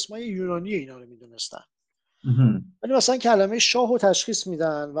چون اسمای یونانی اینا رو میدونستن، ولی مثلا کلمه شاه رو تشخیص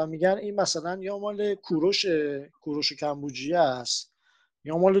میدن و میگن این مثلا یا مال کوروش کمبوجیه است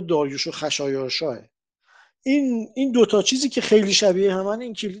یا مال داریوش و خشایارشاهه. این 2 تا چیزی که خیلی شبیه همن،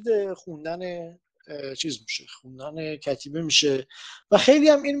 این کلید خوندن چیز میشه، خوندن کتیبه میشه. و خیلی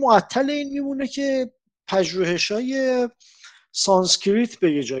هم این معطل این میمونه که پژوهش‌های سانسکریت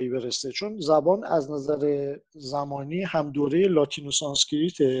به یه جایی برسه، چون زبان از نظر زمانی هم دوره لاتین و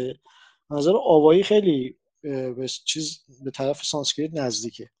سانسکریته، از نظر آوایی خیلی به طرف سانسکریت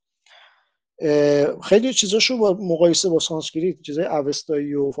نزدیکه. خیلی چیزاشو با مقایسه با سانسکریت، چیزای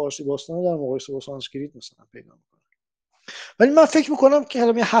اوستایی و فارسی باستان در مقایسه با سانسکریت مثلا پیدا میکنه. ولی من فکر میکنم که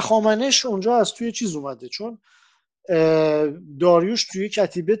کلمه هخامنش اونجا از توی چیز اومده، چون داریوش توی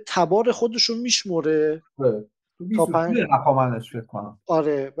کتیبه تبار خودشو میشموره تا 20 هخامنش فکر کنم.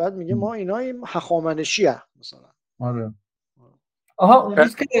 آره بعد میگه ما ایناییم هخامنشی ها مثلا. آره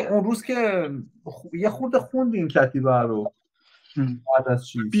اون روز که یه خورده خوندیم کتیبه رو، بعد از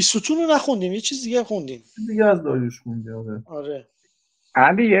چیز 20 ستون رو نخوندیم، یه چیز دیگه خوندیم، دیگه از داریوش خوندیم. آره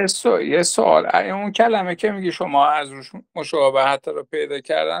علی یه سوال، اون کلمه که میگی شما از روش مشابهت رو پیدا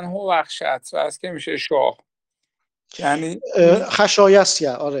کردن، هوخشتر است که میشه شاه، یعنی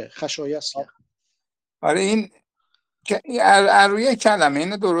خشایسیه. آره خشایسیه. آره این از روی کلمه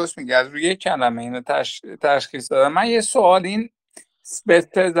اینو درست میگه، از روی کلمه اینو تشخیص دادم. من یه سوال، این به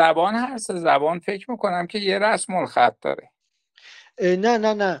 3 زبان، هر 3 زبان فکر میکنم که یه رسم الخط داره.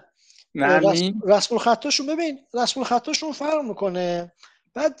 نه رسم الخطاشون، ببین رسم الخطاشون فرق میکنه.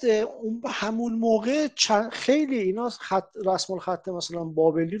 بعد همون موقع خیلی اینا رسم الخط مثلا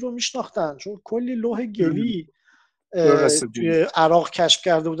بابلی رو میشناختن، چون کلی لوح گلی توی عراق کشف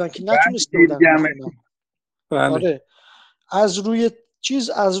کرده بودن که نتونسته بودن بخونن. آره از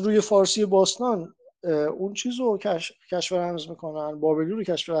روی فارسی باستان اون چیز رو کشف رمز میکنن، بابلی رو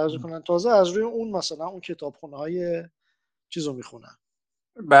کشف رمز میکنن، تازه از روی اون مثلا اون کتابخونه های چیز رو میخونن.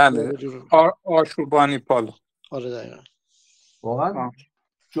 بله آشوربانی پال. آره دقیقا. واقعا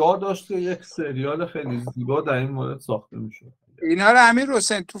جا داشته یک سریال خیلی زیبا در این مورد ساخته میشه. اینا رو امیر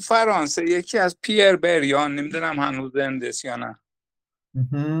حسین تو فرانسه یکی از پیر بریان، نمیدونم هنوز زنده است یا نه،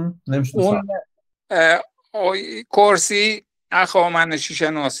 اون کرسی هخامنشی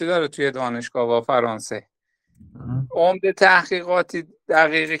شناسی داره توی دانشگاه و فرانسه. عمده تحقیقاتی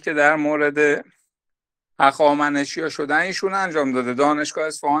دقیقی که در مورد هخامنشی ها شدن ایشون انجام داده. دانشگاه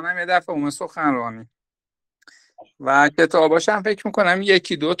اصفهان هم یه دفعه اومد سخنرانی و کتاباش هم فکر میکنم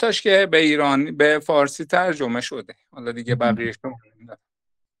 1-2 تاش که به فارسی ترجمه شده. حالا دیگه بقیه‌اش رو نمیدونم.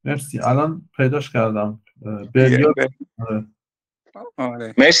 مرسی، الان پیداش کردم.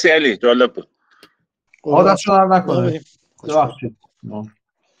 آره مرسی علی، جالب بود. دستشون هم نکنه.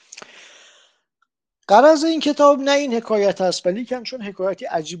 غرض این کتاب نه این حکایت هست، ولی چون حکایتی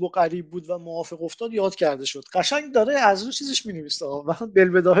عجیب و غریب بود و موافق افتاد یاد کرده شد. قشنگ داره از رو چیزش می‌نویسه، من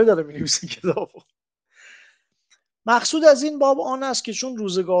بلبداهه داره می‌نویسه کتابو. مقصود از این باب آن است که چون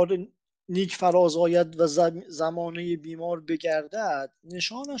روزگار نیک فراز آید و زمانه بیمار بگردد،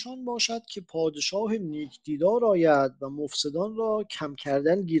 نشانش آن باشد که پادشاه نیک دیدار آید و مفسدان را کم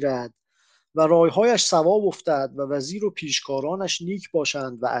کردن گیرد و رایهایش صواب افتد و وزیر و پیشکارانش نیک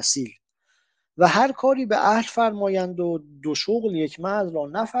باشند و اصیل و هر کاری به اهل فرمایند و دو شغل یک مرد را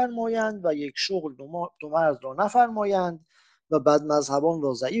نفرمایند و یک شغل دو مرد را نفرمایند و بد مذهبان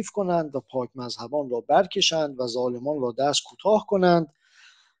را ضعیف کنند و پاک مذهبان را برکشند و ظالمان را دست کوتاه کنند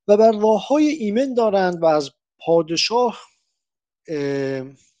و بر راههای ایمن دارند و از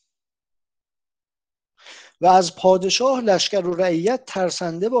پادشاه لشکر و رعیت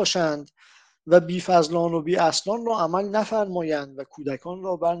ترسنده باشند و بیفضلان و بی اصلان را عمل نفرمایند و کودکان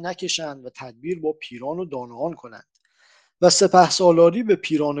را بر نکشند و تدبیر با پیران و دانهان کنند و سپهسالاری به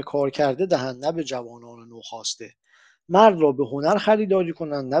پیران کار کرده دهند نه به جوانان نوخاسته. مرد را به هنر خریداری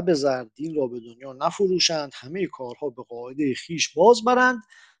کنند نه به زر، دین را به دنیا نفروشند، همه کارها به قاعده خیش باز برند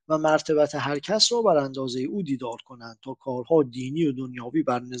و مرتبت هر کس را بر اندازه او دیدار کنند تا کارها دینی و دنیاوی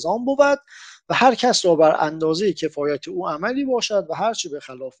بر نظام بود و هر کس را بر اندازه کفایت او عملی باشد و هرچه به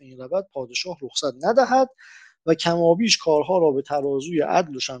خلاف این رود پادشاه رخصت ندهد و کمابیش کارها را به ترازوی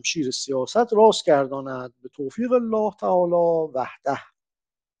عدل و شمشیر سیاست راست گرداند. به توفیق الله تعالی وحده.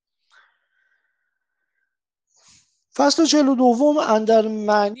 فصل 42 اندر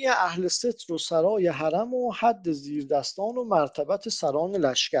معنی اهل ستر و سرای حرم و حد زیردستان و مرتبت سران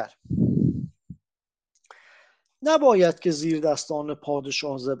لشکر. نباید که زیردستان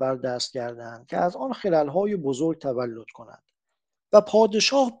پادشاه زبردست گردند که از آن خلل‌های بزرگ تولد کنند و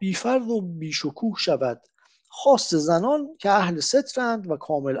پادشاه بیفرد و بیشکوه شود، خاص زنان که اهل سترند و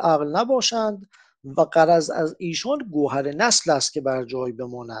کامل عقل نباشند و غرض از ایشان گوهر نسل است که بر جای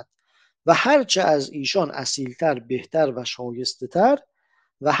بماند و هرچه از ایشان اصیلتر بهتر و شایسته تر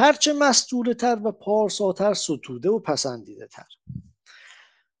و هرچه مستوره تر و پارساتر ستوده و پسندیده تر.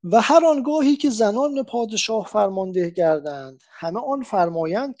 و هر آنگاهی که زنان پادشاه فرمانده گردند همه آن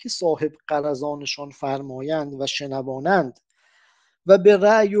فرمایند که صاحب غرضانشان فرمایند و شنوانند و به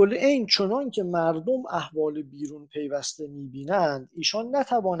رأی العین چنان که مردم احوال بیرون پیوسته میبینند ایشان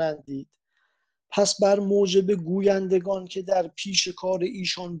نتوانند دید. پس بر موجب گویندگان که در پیش کار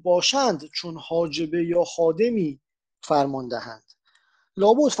ایشان باشند چون حاجبه یا خادمی فرمان دهند.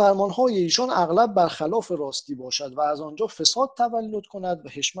 لابد فرمانهای ایشان اغلب برخلاف راستی باشد و از آنجا فساد تولد کند و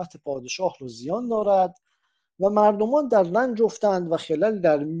حشمت پادشاه را زیان دارد و مردمان در رنج افتند و خلل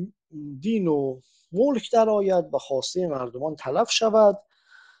در دین و ملک درآید و خواسته مردمان تلف شود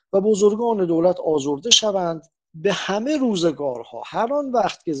و بزرگان دولت آزرده شوند. به همه روزگارها هر آن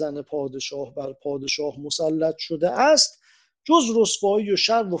وقت که زن پادشاه بر پادشاه مسلط شده است جز رسوایی و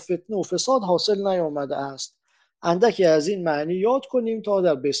شر و فتنه و فساد حاصل نیامده است. اندکی از این معنی یاد کنیم تا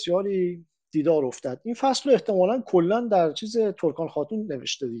در بسیاری دیدار افتد. این فصل رو احتمالاً کلاً در چیز ترکان خاتون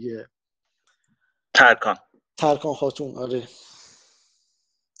نوشته دیگه. ترکان خاتون. آره.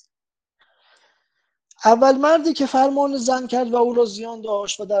 اول مردی که فرمان زن کرد و او را زیان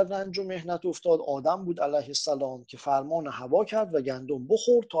داشت و در رنج و محنت افتاد آدم بود علیه السلام که فرمان هوا کرد و گندم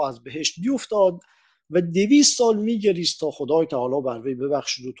بخورد تا از بهشت بیفتاد و 200 سال میگریست تا خدای تعالی بر وی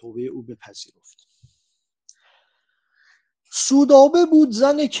ببخشید و توبه او بپذیرفت. سودابه بود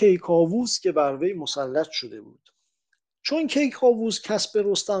زن کیکاووس که بر وی مسلط شده بود. چون کیکاووس کسب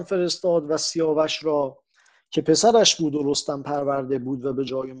رستم فرستاد و سیاوش را که پسرش بود و رستم پرورده بود و به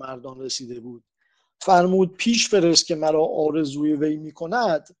جای مردان رسیده بود فرمود پیش فرست که مرا آرزوی وی می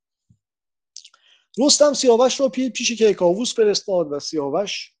کند. رستم سیاوش را پیش کیکاووس فرستاد و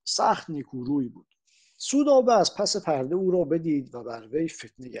سیاوش سخت نیکوروی بود. سودابه از پس پرده او را بدید و بر وی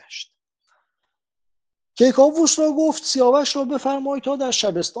فتنه گشت. کیکاووس را گفت سیاوش را بفرمای تا در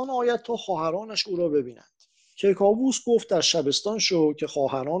شبستان آید تا خواهرانش او را ببینند. کیکاووس گفت در شبستان شو که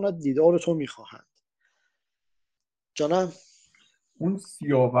خواهرانت دیدار تو میخواهند. جانم؟ اون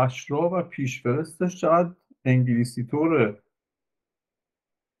سیاوش را و پیشفرستش چقدر انگلیسی طوره.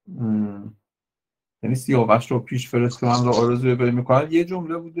 یعنی سیاوش رو پیشفرست که من را آرزوی بری میکنن یه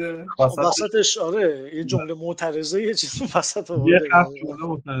جمله بوده وسطش. آره یه جمله معترضه یه چیز وسط یه بوده. خط جمله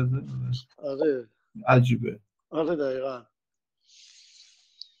معترضه. آره عجیبه. آره دقیقاً.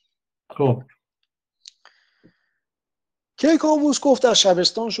 خب کیکاووس گفت در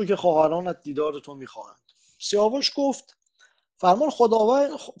شبستان شو که خواهرانت دیدار تو میخواهند. سیاوش گفت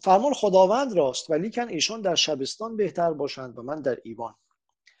فرمان خداوند راست ولیکن ایشان در شبستان بهتر باشند و من در ایوان.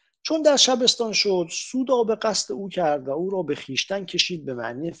 چون در شبستان شد سودابه قصد او کرد و او را به خیشتن کشید به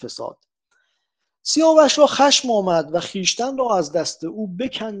معنی فساد. سیاوش را خشم آمد و خیشتن را از دست او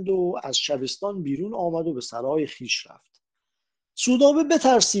بکند و از شبستان بیرون آمد و به سرای خیش رفت. سودابه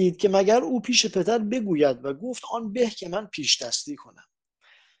بترسید که مگر او پیش پدر بگوید و گفت آن به که من پیش دستی کنم.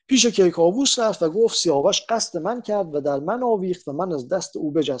 پیش کیکاووس رفت و گفت سیاوش قصد من کرد و در من آویخت و من از دست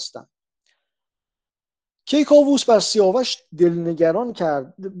او بجستم. کیکاووس بر سیاوش دل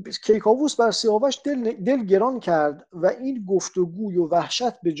گران کرد و این گفتگوی و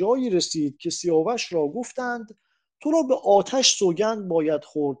وحشت به جایی رسید که سیاوش را گفتند تو را به آتش سوگند باید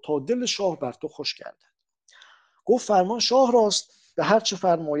خورد تا دل شاه بر تو خوش گردد. گفت فرمان شاه راست، به هر چه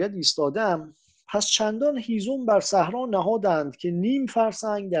فرماید ایستادم. پس چندان هیزم بر صحرا نهادند که نیم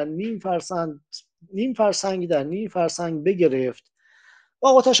فرسنگ در نیم فرسنگ بگرفت و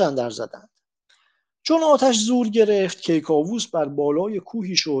آتش اندر زدند. چون آتش زور گرفت کیکاووس بر بالای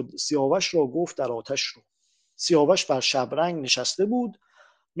کوهی شد، سیاوش را گفت در آتش رو. سیاوش بر شبرنگ نشسته بود،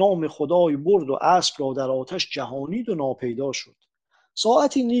 نام خدای برد و اسب را در آتش جهانید و ناپیدا شد.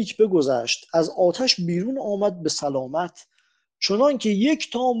 ساعتی نیک بگذشت، از آتش بیرون آمد به سلامت، چنان که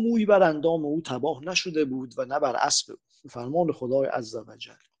یک تا موی بر اندام او تباه نشده بود و نه بر اسب او، فرمان خدای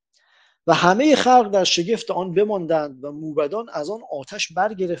عزوجل. و همه خلق در شگفت آن بماندند و موبدان از آن آتش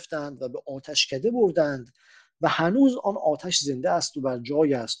برگرفتند و به آتشکده بردند و هنوز آن آتش زنده است و بر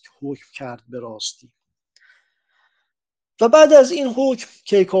جای است، حکم کرد به راستی. و بعد از این حکم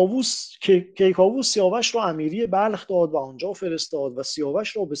کیکاووس سیاوش را امیری بلخ داد و آنجا فرستاد و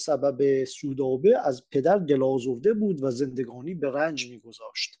سیاوش را به سبب سودابه از پدر دل آزرده بود و زندگانی به رنج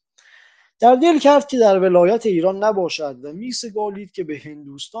می‌گذاشت. در دل کرد که در ولایت ایران نباشد و می‌سگالید که به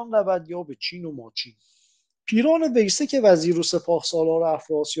هندوستان رود یا به چین و ماچین. پیران ویسه که وزیر و سپاه سالار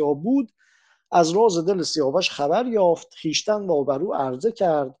افراسیاب بود از راز دل سیاوش خبر یافت، خویشتن و بر او عرضه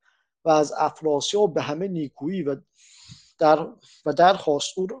کرد و از افراسیاب به همه نیکویی و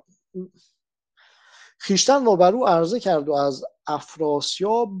درخواست او را خویشتن و بر او عرضه کرد و از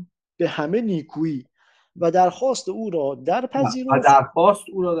افراسیاب به همه نیکویی و درخواست او را درپذیرفت.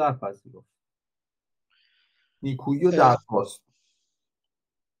 نیکویی و درخواست.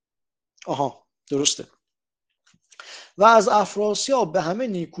 آها درسته. و از افراسیاب به همه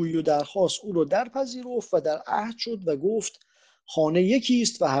نیکویی و درخواست او را درپذیرفت و در عهد شد و گفت خانه یکی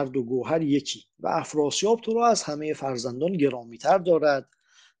است و هر دو گوهر یکی و افراسیاب تو را از همه فرزندان گرامی‌تر دارد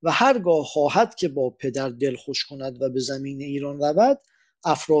و هرگاه خواهد که با پدر دل خوش کند و به زمین ایران رود،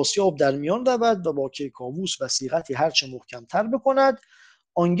 افراسیاب در میان رود و با کیکاووس وثیقتی هرچه محکمتر بکند،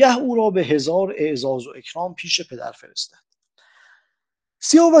 آنگه او را به 1000 اعزاز و اکرام پیش پدر فرستد.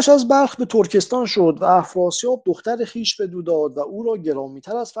 سیاوش از بلخ به ترکستان شد و افراسیاب دختر خیش بدو داد و او را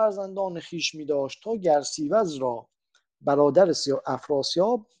گرامی‌تر از فرزندان خیش می داشت تا گرسیوز را برادر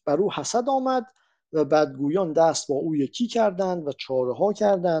افراسیاب بر او حسد آمد و بدگویان دست با او یکی کردند و چاره ها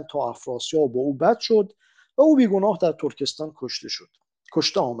کردند تا افراسیاب با او بد شد و او بیگناه در ترکستان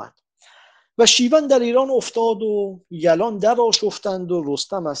کشته آمد. و شیون در ایران افتاد و یلان در آشفتند و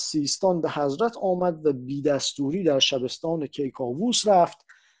رستم از سیستان به حضرت آمد و بی دستوری در شبستان کیکاووس رفت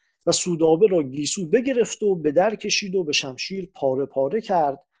و سودابه را گیسو بگرفت و به در کشید و به شمشیر پاره پاره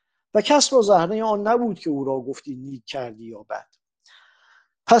کرد و کس را زهره آن نبود که او را گفتی نیک کردی یا بد.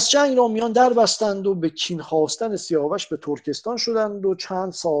 پس جنگ را میان در بستند و به کین خواستن سیاوش به ترکستان شدند و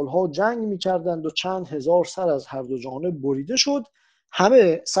چند سالها جنگ می‌کردند و چند هزار سر از هر دو جانب بریده شد.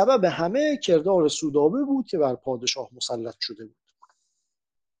 سبب همه کردار سودابه بود که بر پادشاه مسلط شده بود.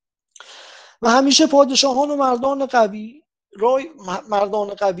 و همیشه پادشاهان و مردان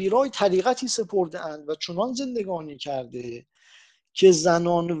قوی رای طریقتی سپرده اند و چنان زندگانی کرده که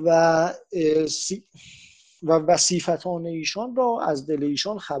زنان و وصیفتان ایشان را از دل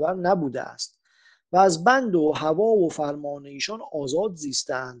ایشان خبر نبوده است و از بند و هوا و فرمان ایشان آزاد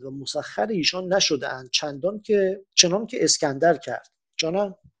زیستند و مسخر ایشان نشده‌اند، چنان که اسکندر کرد.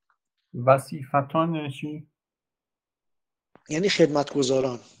 جانم وصیفتان یعنی چی؟ یعنی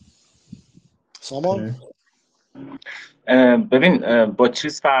خدمتگزاران. سامان ببین با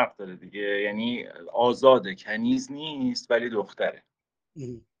چیز فرق داره دیگه، یعنی آزاده، کنیز نیست ولی دختره.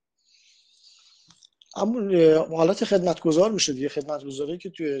 اما حالت خدمتگزار میشه دیگه، خدمتگزاری که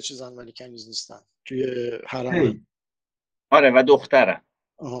توی چیزن ولی کنیز نیستن، توی حرم. آره و دختره.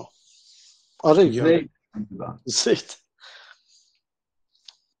 آره زید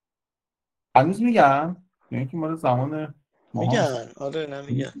هنوز میگن یعنی که مال زمان میگن. آره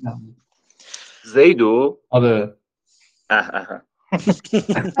نمیگن زیدو. آره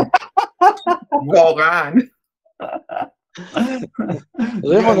واقعا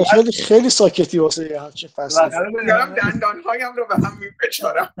ریحانه خیلی ساکتی واسه همچین فصلی. دارم دندانهایم رو به هم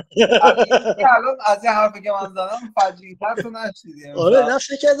میپچارم. الان از این حرفی که من زدم فجیع‌تر تو نشیدی. آره نه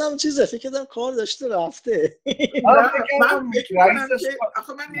فکر کردم کار داشته رفته.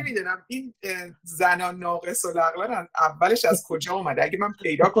 من نمیدونم این زنان ناقص العقلن اولش از کجا اومده. اگه من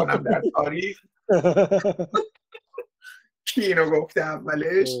پیدا کنم در تاریخ کی اینو گفته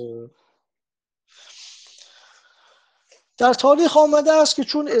اولش. در تاریخ آمده است که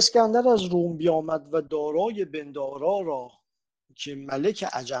چون اسکندر از روم بیامد و دارای بندارا را که ملک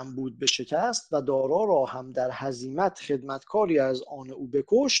عجم بود بشکست و دارا را هم در هزیمت خدمتکاری از آن او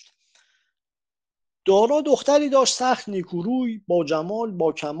بکشت، دارا دختری داشت سخت نیکوروی با جمال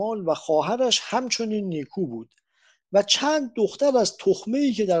با کمال و خواهرش همچنین نیکو بود و چند دختر از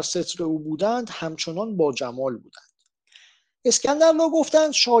تخمه‌ای که در ستر او بودند همچنان با جمال بودند. اسکندر را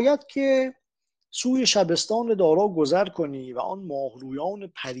گفتند شاید که سوی شبستان دارا گذر کنی و آن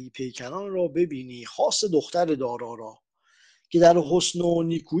ماهرویان پری پیکران را ببینی، خاص دختر دارا را که در حسن و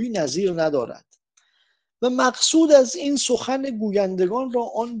نیکویی نظیر ندارد. و مقصود از این سخن گویندگان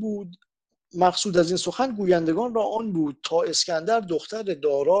را آن بود تا اسکندر دختر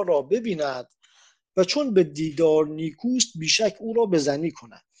دارا را ببیند و چون به دیدار نیکوست بیشک او را بزنی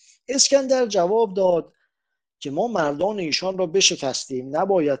کند. اسکندر جواب داد که ما مردان ایشان را بشکستیم،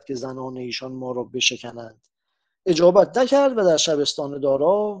 نباید که زنان ایشان ما را بشکنند. اجابت نکرد و در شبستان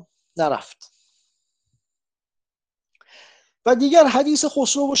دارا نرفت. و دیگر حدیث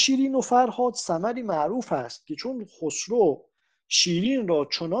خسرو و شیرین و فرهاد ثمری معروف است که چون خسرو شیرین را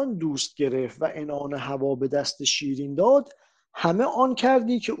چنان دوست گرفت و عنان هوا به دست شیرین داد، همه آن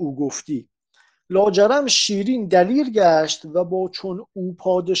کردی که او گفتی. لاجرم شیرین دلیر گشت و با چون او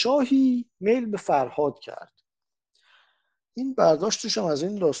پادشاهی میل به فرهاد کرد. این برداشتش هم از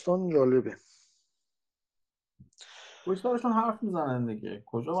این داستان جالبه. پشتارشون حرف میزنن دیگه.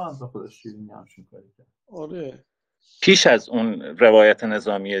 کجا بنده خودش شیرین همچین کاری کرد؟ آره پیش از اون روایت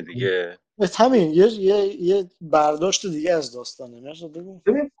نظامیه دیگه. همین یه برداشت دیگه از داستانه. مرسا بگو.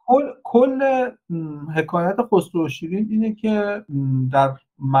 ببین کل حکایت خسرو و شیرین اینه که در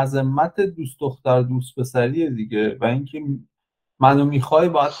مذمت دوست دختر دوست پسریه دیگه و اینکه منو میخوای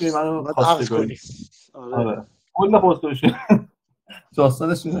باید که منو خواستگاری. آره کل خسرو و شیرین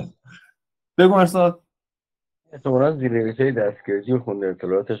داستانش اینه. بگو مرسا. احتمالاً زیرنویسای دستگردی و خونده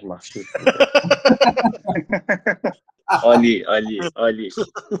اطلاعاتش مخصوص بوده. عالی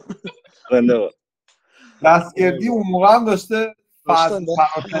دستگردی اون موقع هم داشته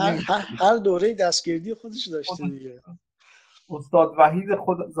هر دوره دستگردی خودش داشته دیگه. استاد وحید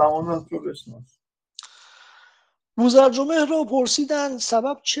خود زمان رو بشناس. بوزرجمه را پرسیدند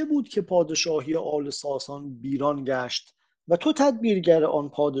سبب چه بود که پادشاهی آل ساسان بیران گشت و تو تدبیرگر آن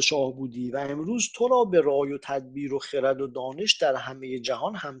پادشاه بودی و امروز تو را به رای و تدبیر و خرد و دانش در همه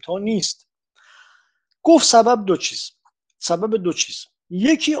جهان همتا نیست. گفت سبب دو چیز.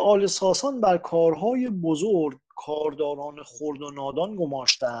 یکی آل ساسان بر کارهای بزرگ کارداران خرد و نادان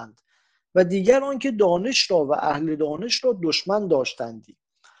گماشتند و دیگر آنکه دانش را و اهل دانش را دشمن داشتندی.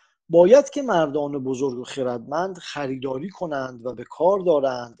 باید که مردان بزرگ و خردمند خریداری کنند و به کار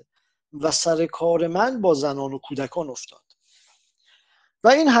دارند و سر کار من با زنان و کودکان افتاد. و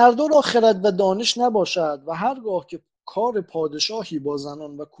این هر دو را خرد و دانش نباشد و هرگاه که کار پادشاهی با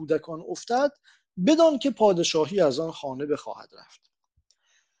زنان و کودکان افتد بدان که پادشاهی از آن خانه بخواهد رفت.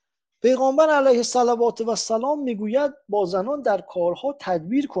 پیغامبر علیه السلام میگوید با زنان در کارها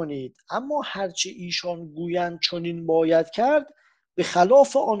تدبیر کنید، اما هرچه ایشان گویند چنین باید کرد به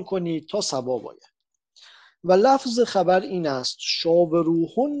خلاف آن کنید تا ثواب آید. و لفظ خبر این است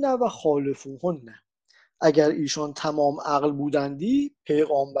شاوروهن و خالفوهن. اگر ایشان تمام عقل بودندی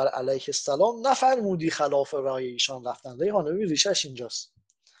پیغامبر علیه السلام نفرمودی خلاف رای ایشان رفتند. ریحانه ریشش اینجاست.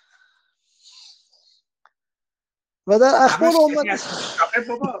 و در اخبار آمد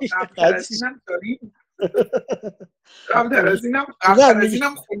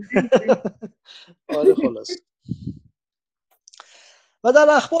آره خلاص. و در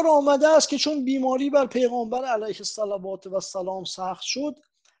اخبار آمده است که چون بیماری بر پیغامبر علیه السلام سخت شد،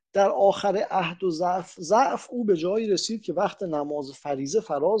 در آخر عهد و ضعف او به جایی رسید که وقت نماز فریضه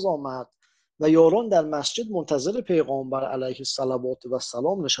فراز آمد و یاران در مسجد منتظر پیغامبر علیه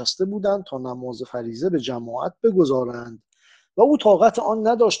السلام نشسته بودند تا نماز فریضه به جماعت بگذارند و او طاقت آن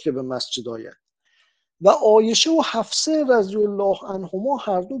نداشت که به مسجد آید. و عایشه و حفصه رضی الله عنهما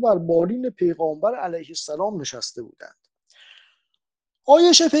هر دو بر بالین پیغامبر علیه السلام نشسته بودند.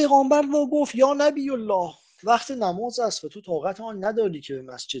 عایشه پیغامبر را گفت یا نبی الله، وقت نماز است و تو طاقت آن نداری که به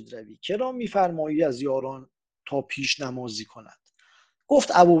مسجد روی، کرا می‌فرمایی از یاران تا پیش نمازی کند؟ گفت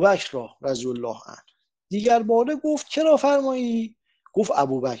ابوبکر را رضی الله عنه. دیگر باره گفت که را فرمایی؟ گفت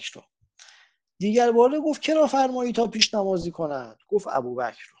ابوبکر را. دیگر باره گفت که را فرمایی تا پیش نمازی کند؟ گفت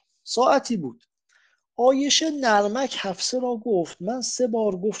ابوبکر را. ساعتی بود. عایشه نرمک حفصه را گفت من 3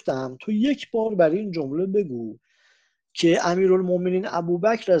 بار گفتم تو 1 بار بر این جمله بگو که امیرالمومنین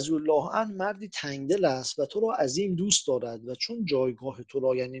ابوبکر رضی الله عنه مردی تنگدل است و تو را عظیم دوست دارد و چون جایگاه تو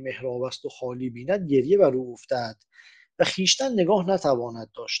را یعنی محراب است و خالی بیند گریه بر او افتد و خیشتن نگاه نتواند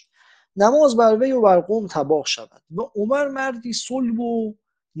داشت. نماز بر وی و بر قوم تباه شود و عمر مردی صلب و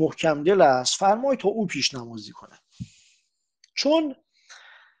محکم دل است فرمای تا او پیش نمازی کند. چون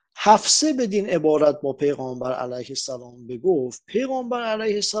حفصه بدین عبارت با پیغامبر علیه السلام بگفت، پیغامبر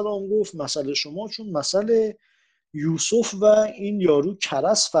علیه السلام گفت مسئله شما چون مسئله یوسف و این یارو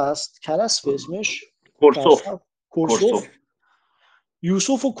کرسف است. کرسف اسمش کرسف.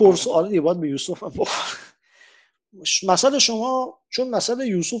 یوسف و کرسف. آره باید به یوسف هم مسئله شما چون مسئله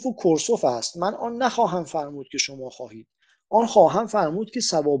یوسف و کرسف است. من آن نخواهم فرمود که شما خواهید، آن خواهم فرمود که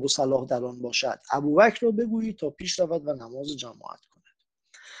ثواب و صلاح در آن باشد. ابوبکر را بگویید تا پیش رود و نماز جماعت کند.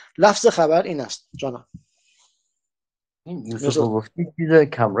 لفظ خبر این است. جانم این یوسف رو گفتی چیز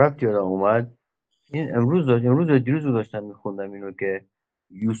کم ربط یادم اومد. این امروز و دیروز داشتم میخوندم اینو که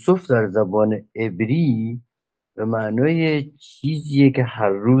یوسف در زبان عبری به معنای چیزیه که هر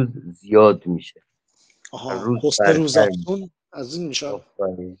روز زیاد میشه. هر روز حسن روزافزون از این میشه.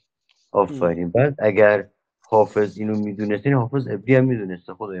 آفرین. بعد اگر حافظ اینو میدونستین، حافظ عبری هم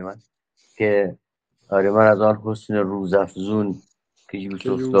میدونسته خدای من که آره من از آن حسن روزافزون که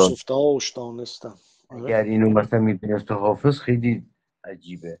یوسف داشت دانستم. اگر اینو مثلا میدونسته حافظ خیلی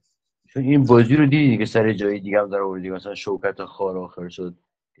عجیبه. چون این بازی رو دیدی که سر جای دیگه هم در آوردی، مثلا شوکت خار آخر شد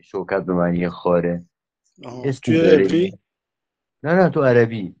که شوکت به معنی خاره. توی عبری؟ نه تو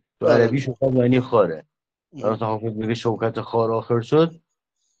عربی. تو عربی شوکت به معنی خاره. مثلا حافظ میگه شوکت خار آخر شد،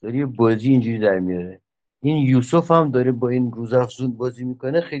 داری بازی اینجوری در میاره. این یوسف هم داره با این روزافزون بازی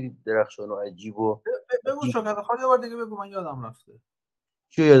میکنه، خیلی درخشان و عجیب. و بگو شوکت خار یه بار دیگه بگو، من یادم رفته.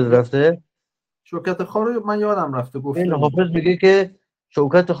 چی یاد رفته؟ شوکت خار رو من یادم رفته گفتم. این حافظ میگه که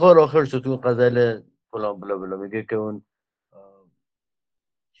شوکت خار آخر شد. تو غزل فلان بلا بلا میگه که اون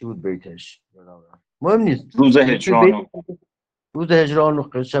چی بود بیتش مهم نیست. روز هجران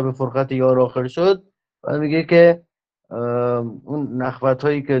و شب فرقت یار آخر شد. و میگه که اون نخوت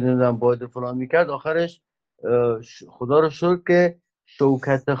هایی که نمیدونم باید فلان میکرد آخرش خدا رو شکر که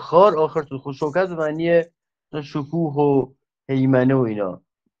شوکت خار آخر شد. خود شوکت به معنی شکوه و هیمنه و اینا.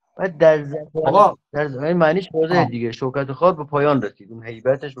 و در زبان معنیش واضحه دیگه. شوکت خار به پایان رسید، اون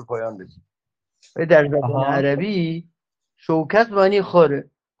هیبتش به پایان رسید. و در زبان عربی شوکت معنی خاره،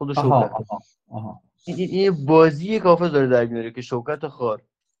 خود شوکت. این بازی که حافظ داره در میاره که شوکت خار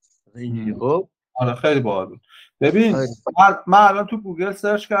اینجوری. خب آره خیلی باحال بود. ببین من الان تو گوگل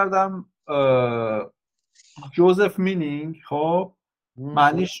سرچ کردم جوزف مینینگ. خب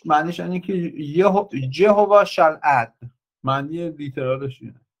معنیش اینه که یهوه شلعد، معنی لیترالش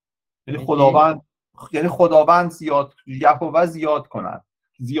اینه، یعنی خداوند زیاد، یهوه زیاد کند،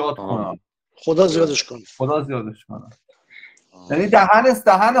 خدا زیادش کنه. یعنی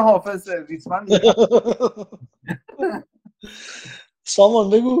دهن حافظ ریتمن. سامان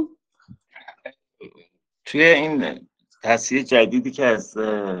بگو. توی این تصحیح جدیدی که از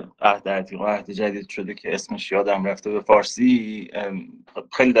عهد عتیق و عهد جدید شده که اسمش یادم رفته به فارسی،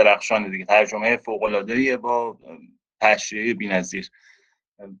 خیلی درخشانه دیگه، ترجمه فوق‌العاده‌ای با تشریح بی‌نظیر.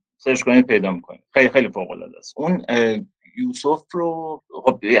 سرچ کنید پیدا می‌کنید، خیلی خیلی فوق‌العاده است. اون یوسف رو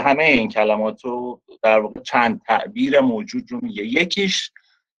خب همه این کلمات رو در واقع چند تعبیر موجود رو میگه. یکیش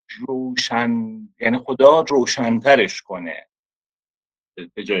روشن، یعنی خدا روشن‌ترش کنه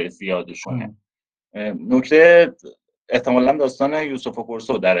به جای زیادش کنه. نکته احتمالاً داستان یوسف و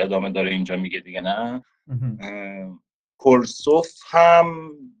کرسوف در ادامه داره اینجا میگه دیگه، نه؟ کرسوف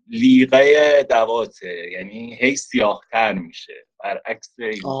هم لیقه دواته، یعنی هی سیاه‌تر میشه، برعکس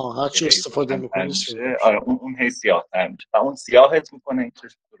هر چی استفاده میکنه آره اون هی سیاه‌تر میشه و اون سیاهت میکنه این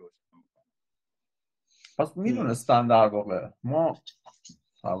چشم رو روشن میکنه. پس میدونستن در واقع. ما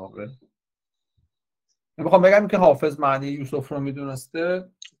در واقع میخوام بگم که حافظ معنی یوسف رو میدونسته،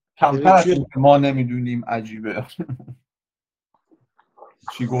 کمتر از این که ما نمیدونیم. عجیبه.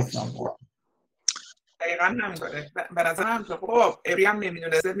 چی گفتم؟ دقیقا همینطوره. به نظرم خب عبری هم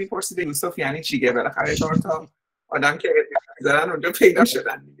نمیدونسته، میپرسید یوسف یعنی چیه، بالاخره 4 تا آدم که عبری میذارن اونجا پیدا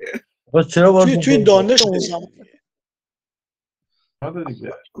شدن دیگه. توی دانش اون زمان.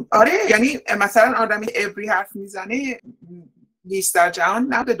 آره یعنی مثلا آدمی عبری حرف میزنه نیست در جهان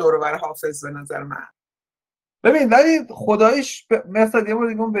نبوده دور و بر حافظ به نظر من. ببین ولی خدایش مثلا یه بار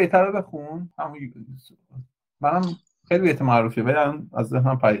دیگه اون بیتره بخون. منم خیلی بیت معروفیه ولی از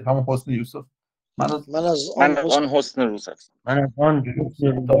ذهنم پرید. همون حسن یوسف من از آن حسن روز هستم. من از آن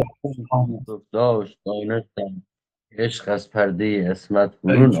حسن داشت دانستم عشق از پرده اسمت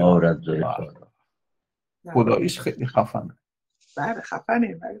برون آورد زلفا. خداییش خیلی خفنه. بله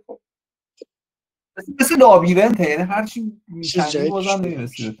خفنه، ولی خب مثل لابیرنته، یعنی هر چی میشنی بازم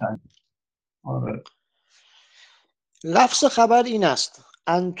نمیرسی به تن. آره. لفظ خبر این است: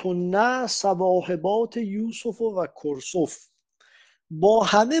 انتونه صواحبات یوسف و کرسوف. با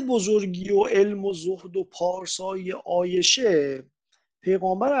همه بزرگی و علم و زهد و پارسایی عایشه،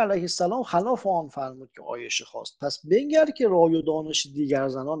 پیغامبر علیه السلام خلاف آن فرمود که عایشه خواست. پس بنگر که رای و دانش دیگر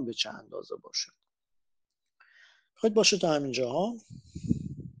زنان به چه اندازه باشه. خود باشه تا همینجا ها.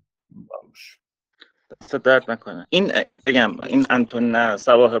 درد نکنه. این بگم این انتونه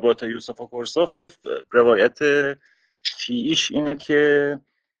صواحبات یوسف و کرسوف روایت شیعیش اینه که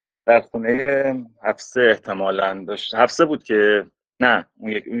در خونه حفصه احتمالاً داشت. حفصه بود که نه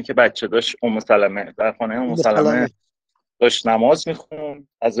اونی که بچه داشت ام سلمه، در خانه ام سلمه داشت نماز میخوند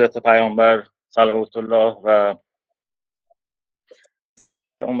حضرت پیامبر صلوات الله و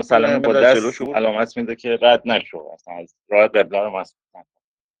ام سلمه با دست علامت میده که رد نشو، اصلا از راه قبله رو مسئول.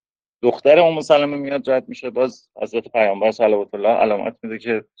 دختر ام سلمه میاد رد میشه، باز حضرت پیامبر صلوات الله علامت میده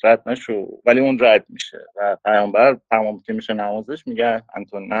که رد نشو، ولی اون رد میشه و پیامبر تمام که میشه نمازش میگه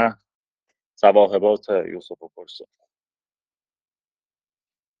انتونه صواحبات یوسف و کرسوف.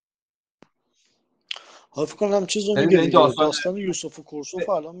 فکر کنم چیزو میگه دیگه، داستان یوسف و کرسوف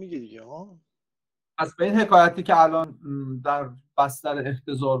الان میگه دیگه ها. از به این حکایتی که الان در بستر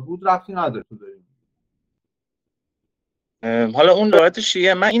احتضار بود ربطی نداره تو داریم. حالا اون روایت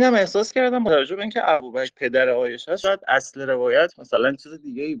شیعه من اینم احساس کردم با توجه به اینکه ابوبکر پدر عایشه است، شاید اصل روایت مثلا چیز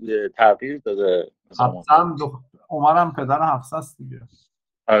دیگه‌ای بوده، تغییر داده. عمرم پدر حفصه است دیگه.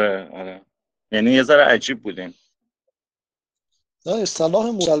 آره یعنی یه ذره عجیب بودین. نه اصطلاح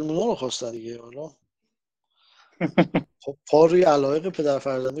مسلمان‌ها رو خواستن دیگه. حالا خب پاری علایق پدر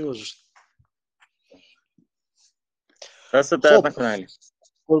فرزندی گذاشت. دست درد نکنه علی.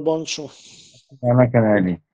 قربان شما. نکنه علی.